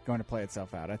is going to play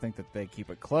itself out. I think that they keep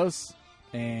it close,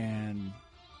 and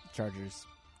Chargers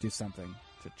do something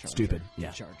to Charger. Stupid.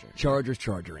 Yeah. Chargers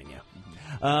chargering you.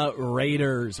 Mm-hmm.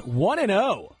 Raiders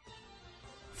 1-0.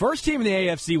 First team in the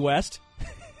AFC West.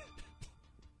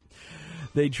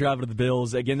 They travel to the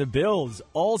Bills. Again, the Bills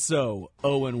also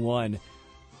 0-1.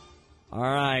 All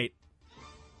right.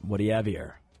 What do you have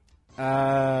here?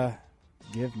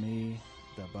 Give me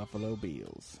the Buffalo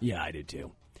Bills. Yeah, I do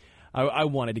too. I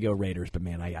wanted to go Raiders, but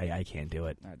man, I can't do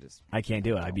it. I can't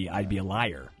do it. I'd be a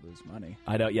liar. Lose money.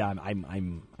 I don't. Yeah,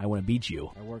 I want to beat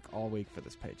you. I work all week for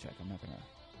this paycheck. I'm not gonna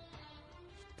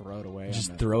throw it away.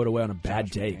 Just throw it away on a bad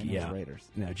Josh take. McDaniels Yeah. Raiders.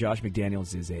 No, Josh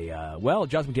McDaniels is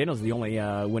Josh McDaniels is the only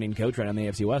winning coach right now in the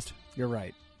AFC West. You're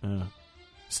right.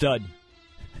 Stud.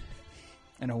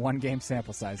 In a one-game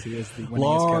sample size, he is the winningest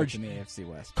Large. coach in the AFC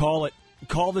West. Call it.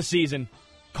 Call the season.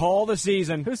 Call the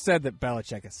season. Who said that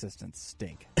Belichick assistants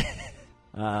stink?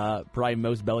 Probably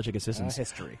most Belichick assistants.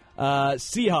 History.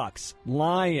 Seahawks.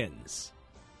 Lions.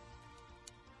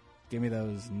 Give me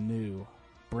those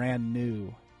brand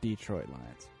new Detroit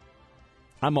Lions.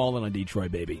 I'm all in on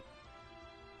Detroit, baby.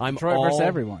 I'm Detroit all versus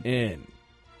everyone. in.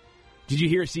 Did you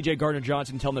hear C.J.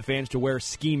 Gardner-Johnson telling the fans to wear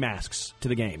ski masks to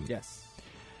the game? Yes.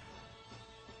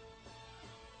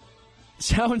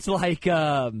 Sounds like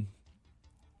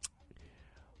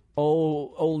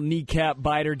old kneecap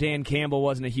biter Dan Campbell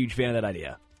wasn't a huge fan of that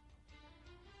idea.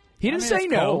 He didn't say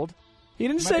it's no. cold. He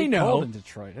didn't It might say be no. cold in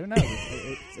Detroit. Who knows?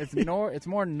 It's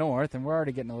more north, and we're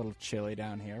already getting a little chilly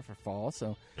down here for fall.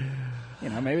 So,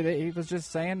 maybe he was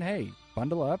just saying, "Hey,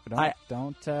 bundle up.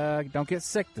 Don't get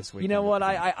sick this week." You know what?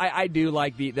 I do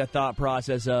like the thought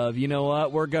process of, you know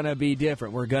what? We're going to be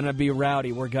different. We're going to be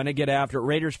rowdy. We're going to get after it.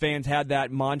 Raiders fans had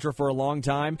that mantra for a long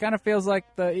time. Kind of feels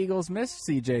like the Eagles missed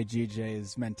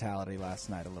CJ/GJ's mentality last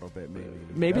night a little bit, maybe.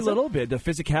 Maybe a little bit. The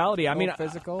physicality. I mean,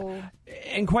 physical.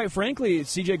 And quite frankly,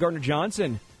 C.J. Gardner-Johnson,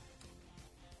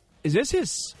 is this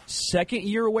his second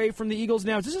year away from the Eagles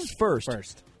now? Is this his first?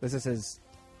 First. This is his.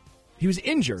 He was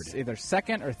injured. It's either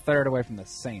second or third away from the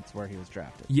Saints where he was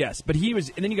drafted. Yes, but he was,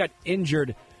 and then he got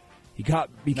injured. No,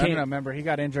 remember, he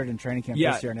got injured in training camp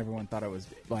this year, and everyone thought it was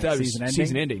season ending.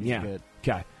 Season ending, yeah. Good.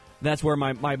 Okay. That's where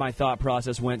my thought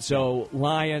process went. So,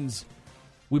 Lions,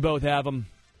 we both have them.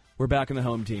 We're back in the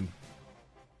home team.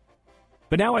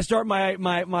 But now I start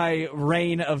my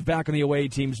reign of back on the away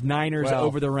teams. Niners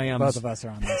over the Rams. Both of us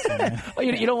are on this one. Well,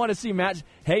 you don't want to see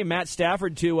Matt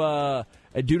Stafford to a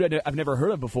dude I've never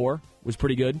heard of before. Was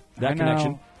pretty good.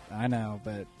 Connection. I know,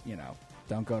 but,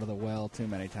 don't go to the well too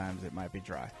many times. It might be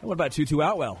dry. What about Tutu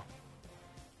Atwell?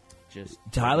 Just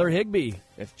Tyler Higbee.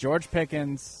 If George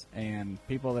Pickens and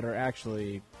people that are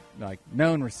actually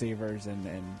known receivers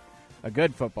and a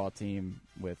good football team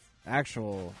with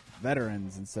actual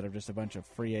veterans instead of just a bunch of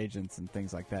free agents and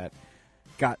things like that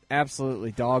got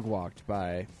absolutely dog-walked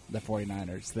by the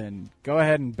 49ers, then go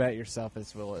ahead and bet yourself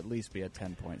this will at least be a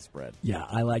 10-point spread. Yeah,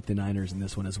 I like the Niners in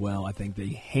this one as well. I think they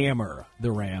hammer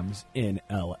the Rams in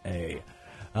L.A.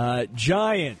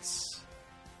 Giants,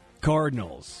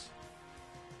 Cardinals.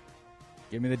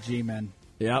 Give me the G-men.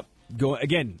 Yep. Go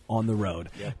again on the road.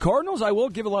 Yep. Cardinals, I will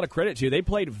give a lot of credit to. They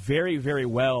played very, very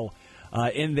well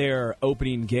in their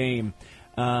opening game.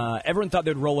 Everyone thought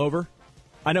they'd roll over.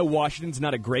 I know Washington's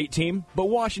not a great team, but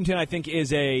Washington, I think,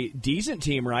 is a decent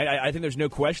team, right? I think there's no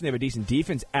question they have a decent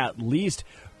defense, at least.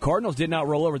 Cardinals did not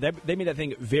roll over. They made that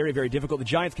thing very, very difficult. The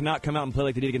Giants cannot come out and play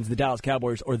like they did against the Dallas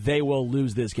Cowboys, or they will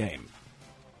lose this game.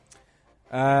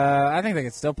 I think they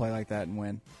could still play like that and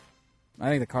win. I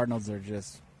think the Cardinals are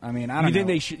just. I mean, I don't know.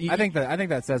 They should, I think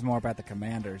that says more about the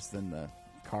Commanders than the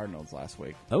Cardinals last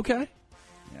week. Okay.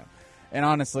 Yeah, and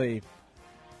honestly,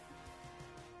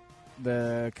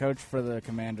 the coach for the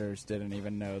Commanders didn't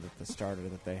even know that the starter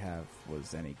that they have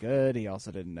was any good. He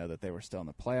also didn't know that they were still in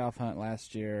the playoff hunt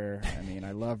last year. I mean,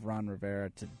 I love Ron Rivera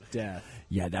to death.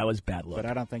 Yeah, that was bad luck. But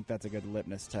I don't think that's a good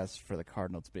litmus test for the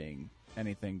Cardinals being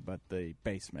anything but the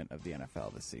basement of the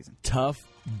NFL this season. Tough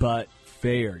but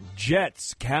fair.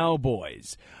 Jets,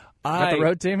 Cowboys. Got the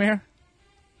road team here?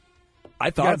 I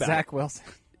thought about Zach Wilson.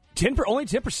 Only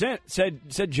 10%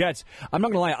 said Jets. I'm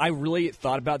not going to lie. I really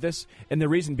thought about this, and the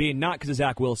reason being not because of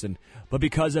Zach Wilson, but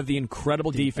because of the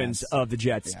incredible defense of the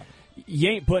Jets. Yeah. You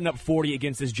ain't putting up 40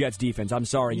 against this Jets defense. I'm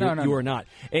sorry. You are not.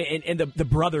 And the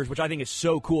brothers, which I think is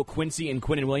so cool, Quincy and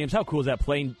Quinnen Williams, how cool is that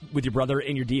playing with your brother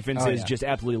and your defense is just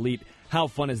absolutely elite. How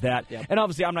fun is that? Yep. And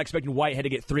obviously, I'm not expecting Whitehead to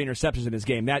get 3 interceptions in this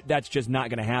game. That's just not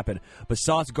going to happen. But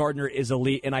Sauce Gardner is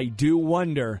elite, and I do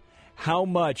wonder how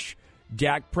much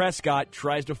Dak Prescott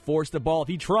tries to force the ball. If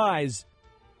he tries,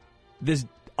 this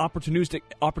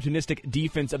opportunistic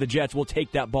defense of the Jets will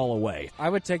take that ball away. I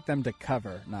would take them to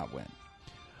cover, not win.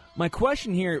 My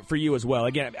question here for you as well,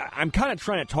 again, I'm kind of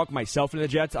trying to talk myself into the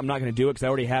Jets. I'm not going to do it because I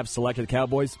already have selected the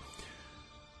Cowboys.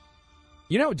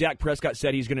 You know, Dak Prescott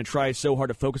said he's going to try so hard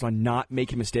to focus on not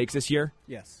making mistakes this year?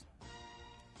 Yes.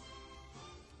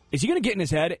 Is he going to get in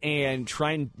his head and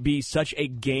try and be such a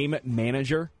game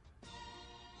manager?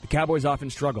 The Cowboys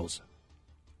offense struggles.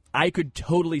 I could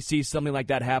totally see something like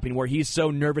that happening where he's so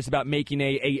nervous about making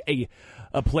a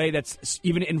play that's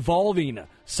even involving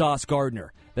Sauce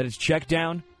Gardner that it's check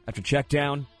down after check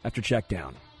down after check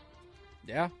down.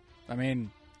 Yeah. I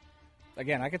mean,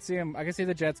 again, I could see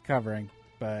the Jets covering,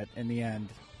 but in the end,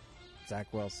 Zach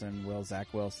Wilson.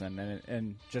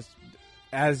 And just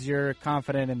as you're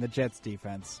confident in the Jets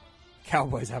defense,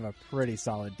 Cowboys have a pretty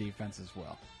solid defense as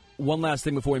well. One last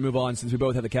thing before we move on, since we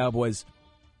both have the Cowboys.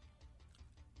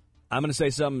 I'm going to say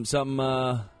something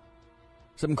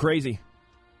crazy.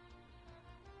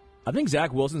 I think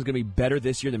Zach Wilson's going to be better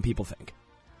this year than people think.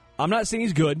 I'm not saying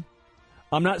he's good.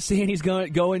 I'm not saying he's going to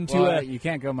go into you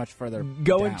can't go much further.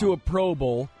 Into a Pro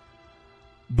Bowl,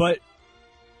 but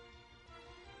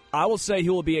I will say he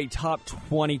will be a top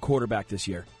 20 quarterback this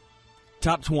year.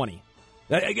 Top 20.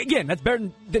 Again, that's better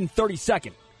than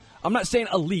 32nd. I'm not saying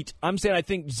elite. I'm saying I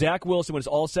think Zach Wilson, when it's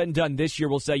all said and done this year,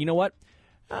 will say, you know what?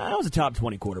 I was a top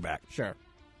 20 quarterback. Sure.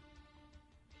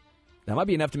 That might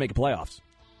be enough to make a playoffs.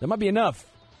 That might be enough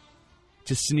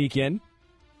to sneak in.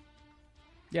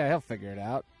 Yeah, he'll figure it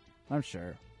out. I'm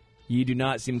sure. You do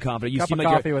not seem confident. You Cup seem of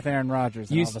like coffee with Aaron Rodgers,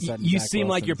 and all of a sudden you Zach seem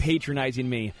like Wilson's... you're patronizing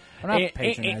me. I'm not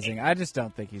patronizing. I just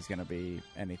don't think he's going to be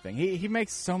anything. He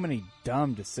makes so many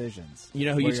dumb decisions. You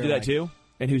know who used to do that too?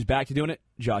 And who's back to doing it?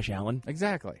 Josh Allen.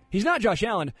 Exactly. He's not Josh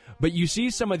Allen, but you see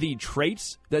some of the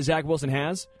traits that Zach Wilson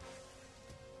has.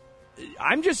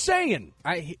 I'm just saying.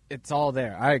 It's all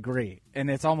there. I agree, and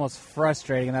it's almost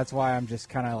frustrating, and that's why I'm just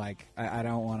kind of like I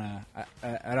don't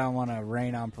want to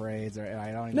rain on parades, or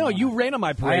I don't. Even no, you rain on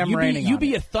my parade. I am raining. You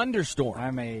be a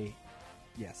thunderstorm.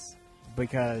 Yes,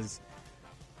 because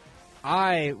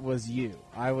I was you.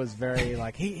 I was very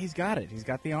like he's got it. He's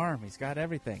got the arm. He's got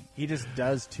everything. He just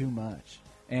does too much,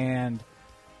 and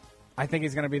I think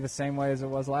he's going to be the same way as it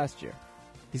was last year.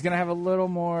 He's going to have a little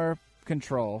more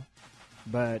control,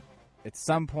 but at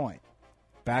some point,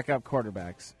 backup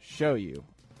quarterbacks show you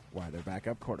why they're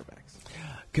backup quarterbacks.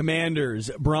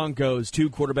 Commanders, Broncos, two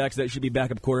quarterbacks that should be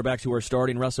backup quarterbacks who are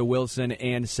starting, Russell Wilson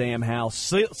and Sam Howell.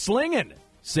 Slinging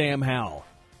Sam Howell.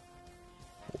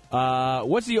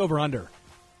 What's the over-under?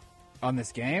 On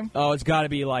this game? Oh, it's got to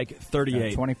be like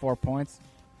 38. 24 points?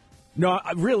 No,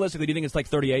 realistically, do you think it's like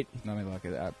 38? Let me look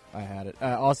at that. I had it.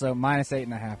 Also, minus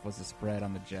 8.5 was the spread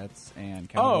on the Jets and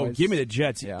Cowboys. Oh, give me the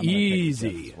Jets. Yeah, easy.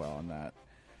 Take the Jets as well on that.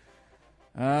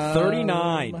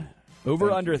 39.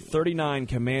 Over under 39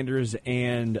 Commanders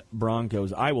and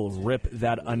Broncos. I will rip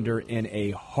that under in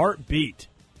a heartbeat.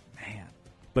 Man.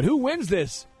 But who wins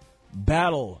this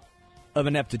battle of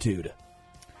ineptitude?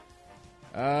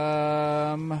 What did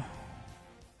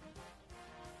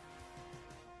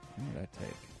I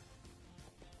take?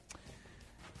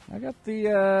 I got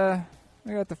the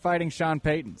fighting Sean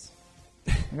Paytons.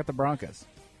 I got the Broncos.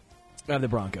 The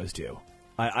Broncos too.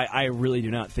 I really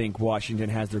do not think Washington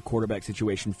has their quarterback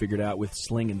situation figured out with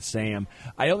Sling and Sam.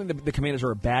 I don't think the Commanders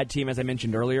are a bad team, as I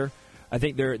mentioned earlier. I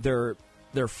think they're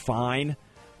fine.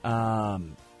 But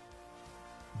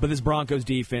this Broncos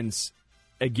defense,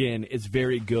 again, is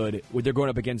very good. They're going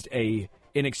up against a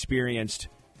inexperienced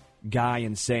guy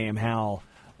in Sam Howell.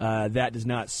 That does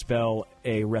not spell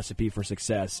a recipe for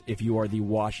success if you are the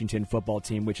Washington football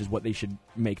team, which is what they should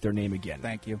make their name again.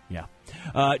 Thank you. Yeah.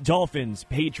 Dolphins,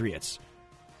 Patriots.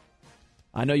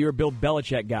 I know you're a Bill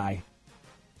Belichick guy.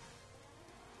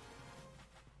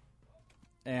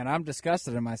 And I'm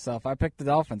disgusted in myself. I picked the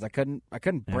Dolphins. I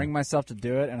couldn't bring myself to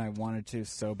do it, and I wanted to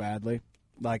so badly.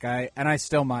 I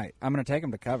still might. I'm going to take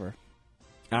them to cover.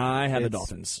 I have the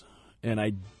Dolphins, and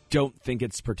I don't think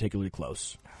it's particularly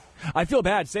close. I feel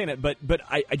bad saying it, but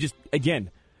I just, again,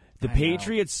 the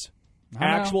Patriots'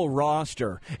 actual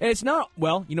roster, and it's not,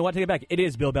 well, you know what, take it back. It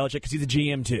is Bill Belichick because he's a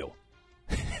GM too.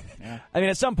 Yeah. I mean,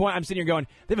 at some point, I'm sitting here going,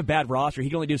 they have a bad roster. He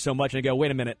can only do so much. And I go,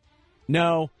 wait a minute.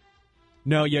 No,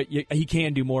 he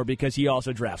can do more because he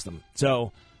also drafts them.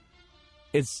 So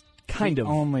it's kind of.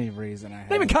 The only reason I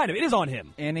have. Not even kind of. It is on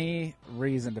him. Any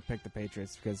reason to pick the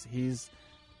Patriots because he's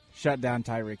shut down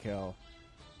Tyreek Hill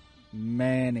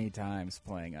many times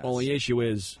playing us. Only issue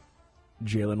is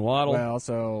Jalen Waddle. Well,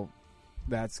 so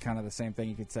that's kind of the same thing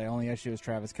you could say. Only issue is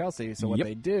Travis Kelce. So what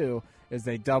they do is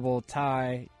they double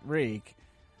Tyreek,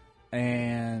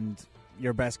 and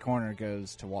your best corner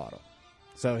goes to Waddle.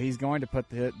 So he's going to put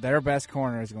their best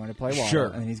corner is going to play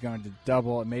Waddle, and he's going to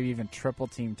double and maybe even triple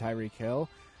team Tyreek Hill.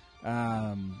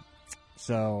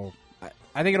 So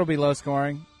I think it'll be low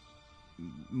scoring.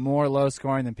 More low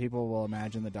scoring than people will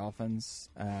imagine the Dolphins.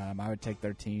 I would take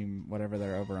their team, whatever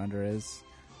their over-under is.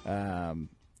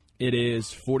 It is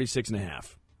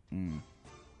 46.5.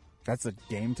 That's a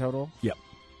game total? Yep.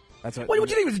 That's what do you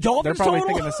think? It was Dolphins They're probably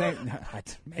total? thinking the same.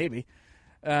 Maybe.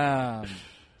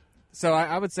 So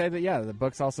I would say that, the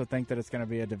books also think that it's going to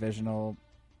be a divisional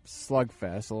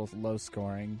slugfest, a little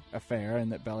low-scoring affair,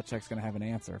 and that Belichick's going to have an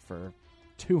answer for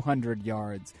 200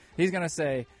 yards. He's going to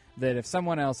say that if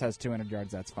someone else has 200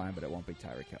 yards, that's fine, but it won't be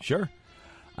Tyreek Hill. Sure.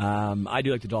 I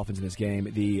do like the Dolphins in this game.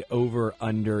 The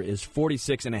over-under is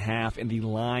 46.5, and the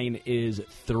line is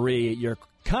 3. You're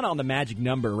kind of on the magic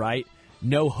number, right?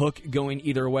 No hook going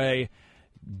either way.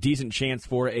 Decent chance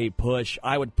for a push.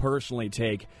 I would personally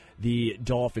take the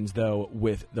Dolphins, though,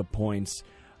 with the points,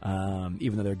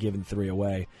 even though they're giving 3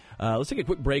 away. Let's take a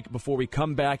quick break before we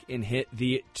come back and hit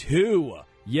the 2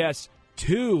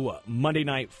 Monday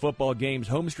Night Football games.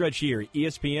 Homestretch here,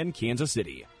 ESPN Kansas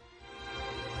City.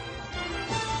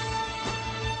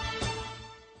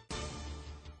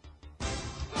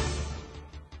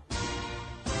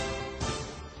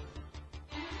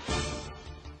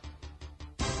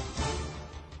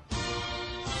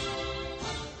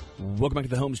 Welcome back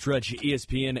to the Homestretch,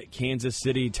 ESPN Kansas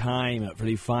City. Time for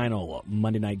the final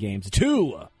Monday night games.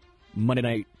 2 Monday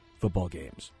Night Football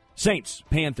games. Saints,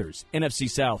 Panthers, NFC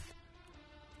South.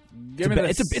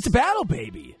 It's a battle,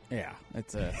 baby. Yeah,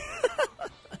 it's a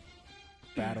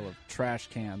battle of trash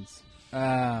cans. But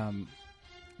I'm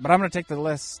going to take the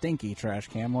less stinky trash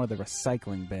can, more the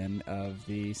recycling bin of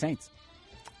the Saints.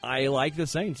 I like the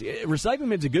Saints. Recycling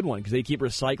bin's a good one because they keep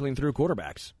recycling through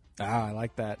quarterbacks. I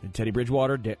like that. Teddy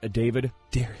Bridgewater, David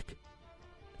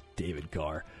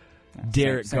Carr.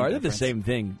 Derek Carr. They're the same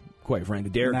thing, quite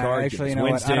frankly. Derek Carr. Actually, you know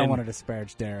what? I don't want to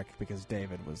disparage Derek because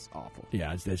David was awful.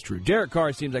 Yeah, that's true. Derek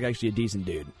Carr seems like actually a decent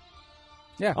dude.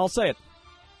 Yeah. I'll say it.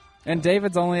 And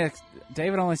David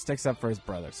only sticks up for his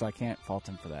brother, so I can't fault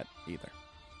him for that either.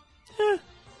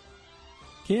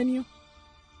 Can you?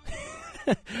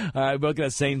 All right, we're looking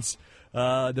at Saints,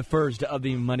 the first of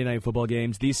the Monday Night Football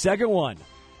games. The second one,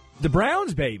 the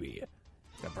Browns, baby.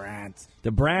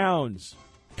 The Browns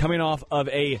coming off of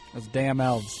those damn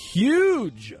elves.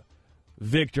 Huge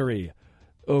victory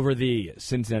over the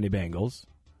Cincinnati Bengals.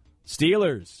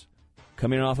 Steelers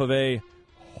coming off of a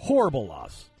horrible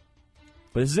loss.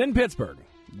 But this is in Pittsburgh.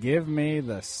 Give me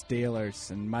the Steelers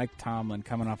and Mike Tomlin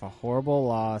coming off a horrible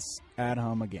loss at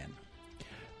home again.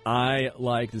 I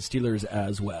like the Steelers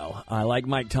as well. I like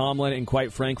Mike Tomlin, and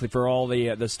quite frankly, for all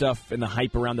the stuff and the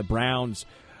hype around the Browns,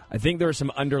 I think there are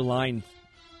some underlying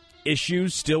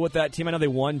issues still with that team. I know they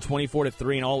won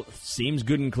 24-3, and all seems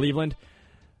good in Cleveland.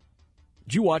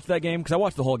 Did you watch that game? Because I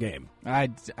watched the whole game. I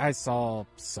saw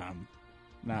some,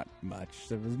 not much.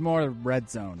 There was more red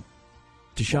zone.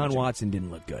 Deshaun Watson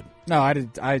didn't look good. No,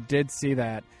 I did see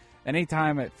that.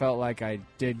 Anytime it felt like I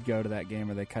did go to that game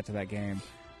or they cut to that game,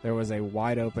 there was a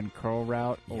wide-open curl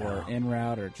route or in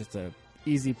route or just a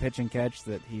easy pitch and catch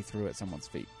that he threw at someone's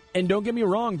feet. And don't get me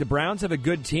wrong, the Browns have a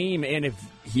good team, and if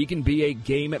he can be a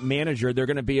game manager, they're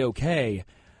going to be okay.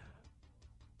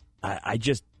 I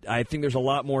think there's a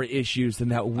lot more issues than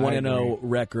that 1-0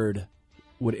 record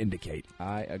would indicate.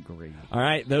 I agree. All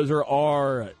right, those are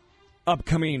our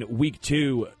upcoming Week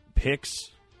 2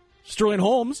 picks. Sterling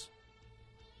Holmes,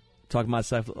 talking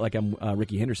myself like I'm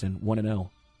Ricky Henderson, 1-0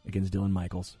 against Dylan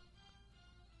Michaels.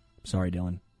 Sorry,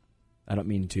 Dylan. I don't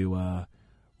mean to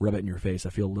rub it in your face.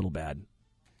 I feel a little bad.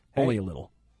 Hey, only a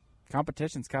little.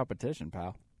 Competition's competition,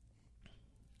 pal.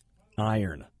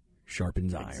 Iron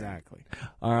sharpens iron. Exactly.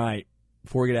 All right,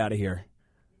 before we get out of here,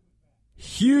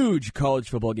 huge college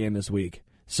football game this week.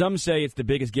 Some say it's the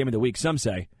biggest game of the week. Some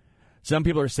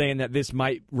people are saying that this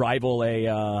might rival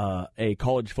a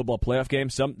college football playoff game.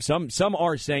 Some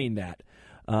are saying that.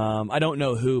 I don't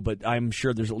know who, but I'm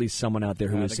sure there's at least someone out there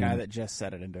who is the guy that just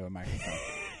said it into a microphone.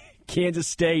 Kansas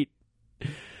State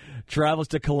travels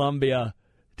to Columbia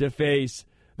to face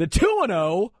the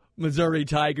 2-0 Missouri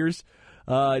Tigers.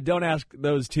 Don't ask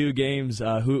those two games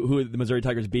who the Missouri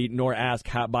Tigers beat, nor ask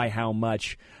by how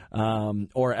much,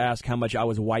 or ask how much I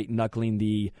was white-knuckling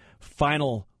the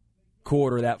final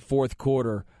quarter, that fourth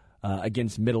quarter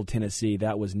against Middle Tennessee.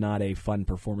 That was not a fun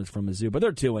performance from Mizzou, but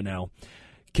they're 2-0.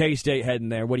 K-State heading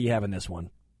there. What do you have in this one?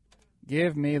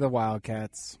 Give me the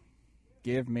Wildcats.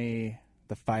 Give me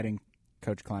the Fighting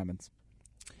Coach Kleiman's.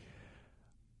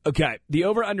 Okay, the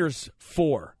over-under's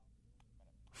 4.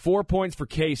 4 points for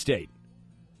K-State.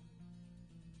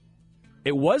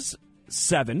 It was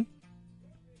 7.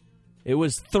 It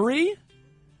was 3.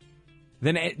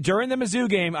 Then during the Mizzou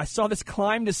game, I saw this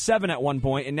climb to 7 at one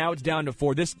point, and now it's down to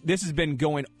 4. This has been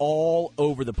going all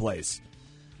over the place.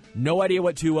 No idea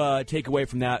what to take away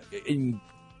from that. In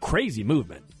crazy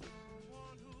movement.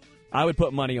 I would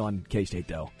put money on K-State,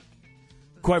 though.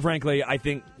 Quite frankly, I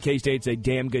think K-State's a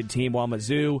damn good team, while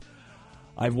Mizzou,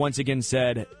 I've once again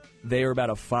said, they are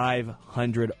about a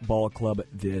 500 ball club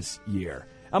this year.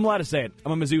 I'm allowed to say it.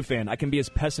 I'm a Mizzou fan. I can be as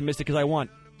pessimistic as I want.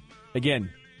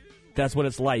 Again, that's what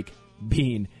it's like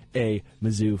being a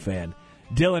Mizzou fan.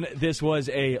 Dylan, this was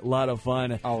a lot of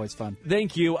fun. Always fun.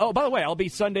 Thank you. Oh, by the way, I'll be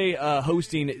Sunday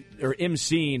hosting or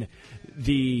emceeing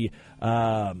the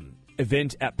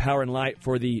event at Power and Light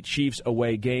for the Chiefs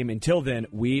away game. Until then,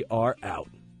 we are out.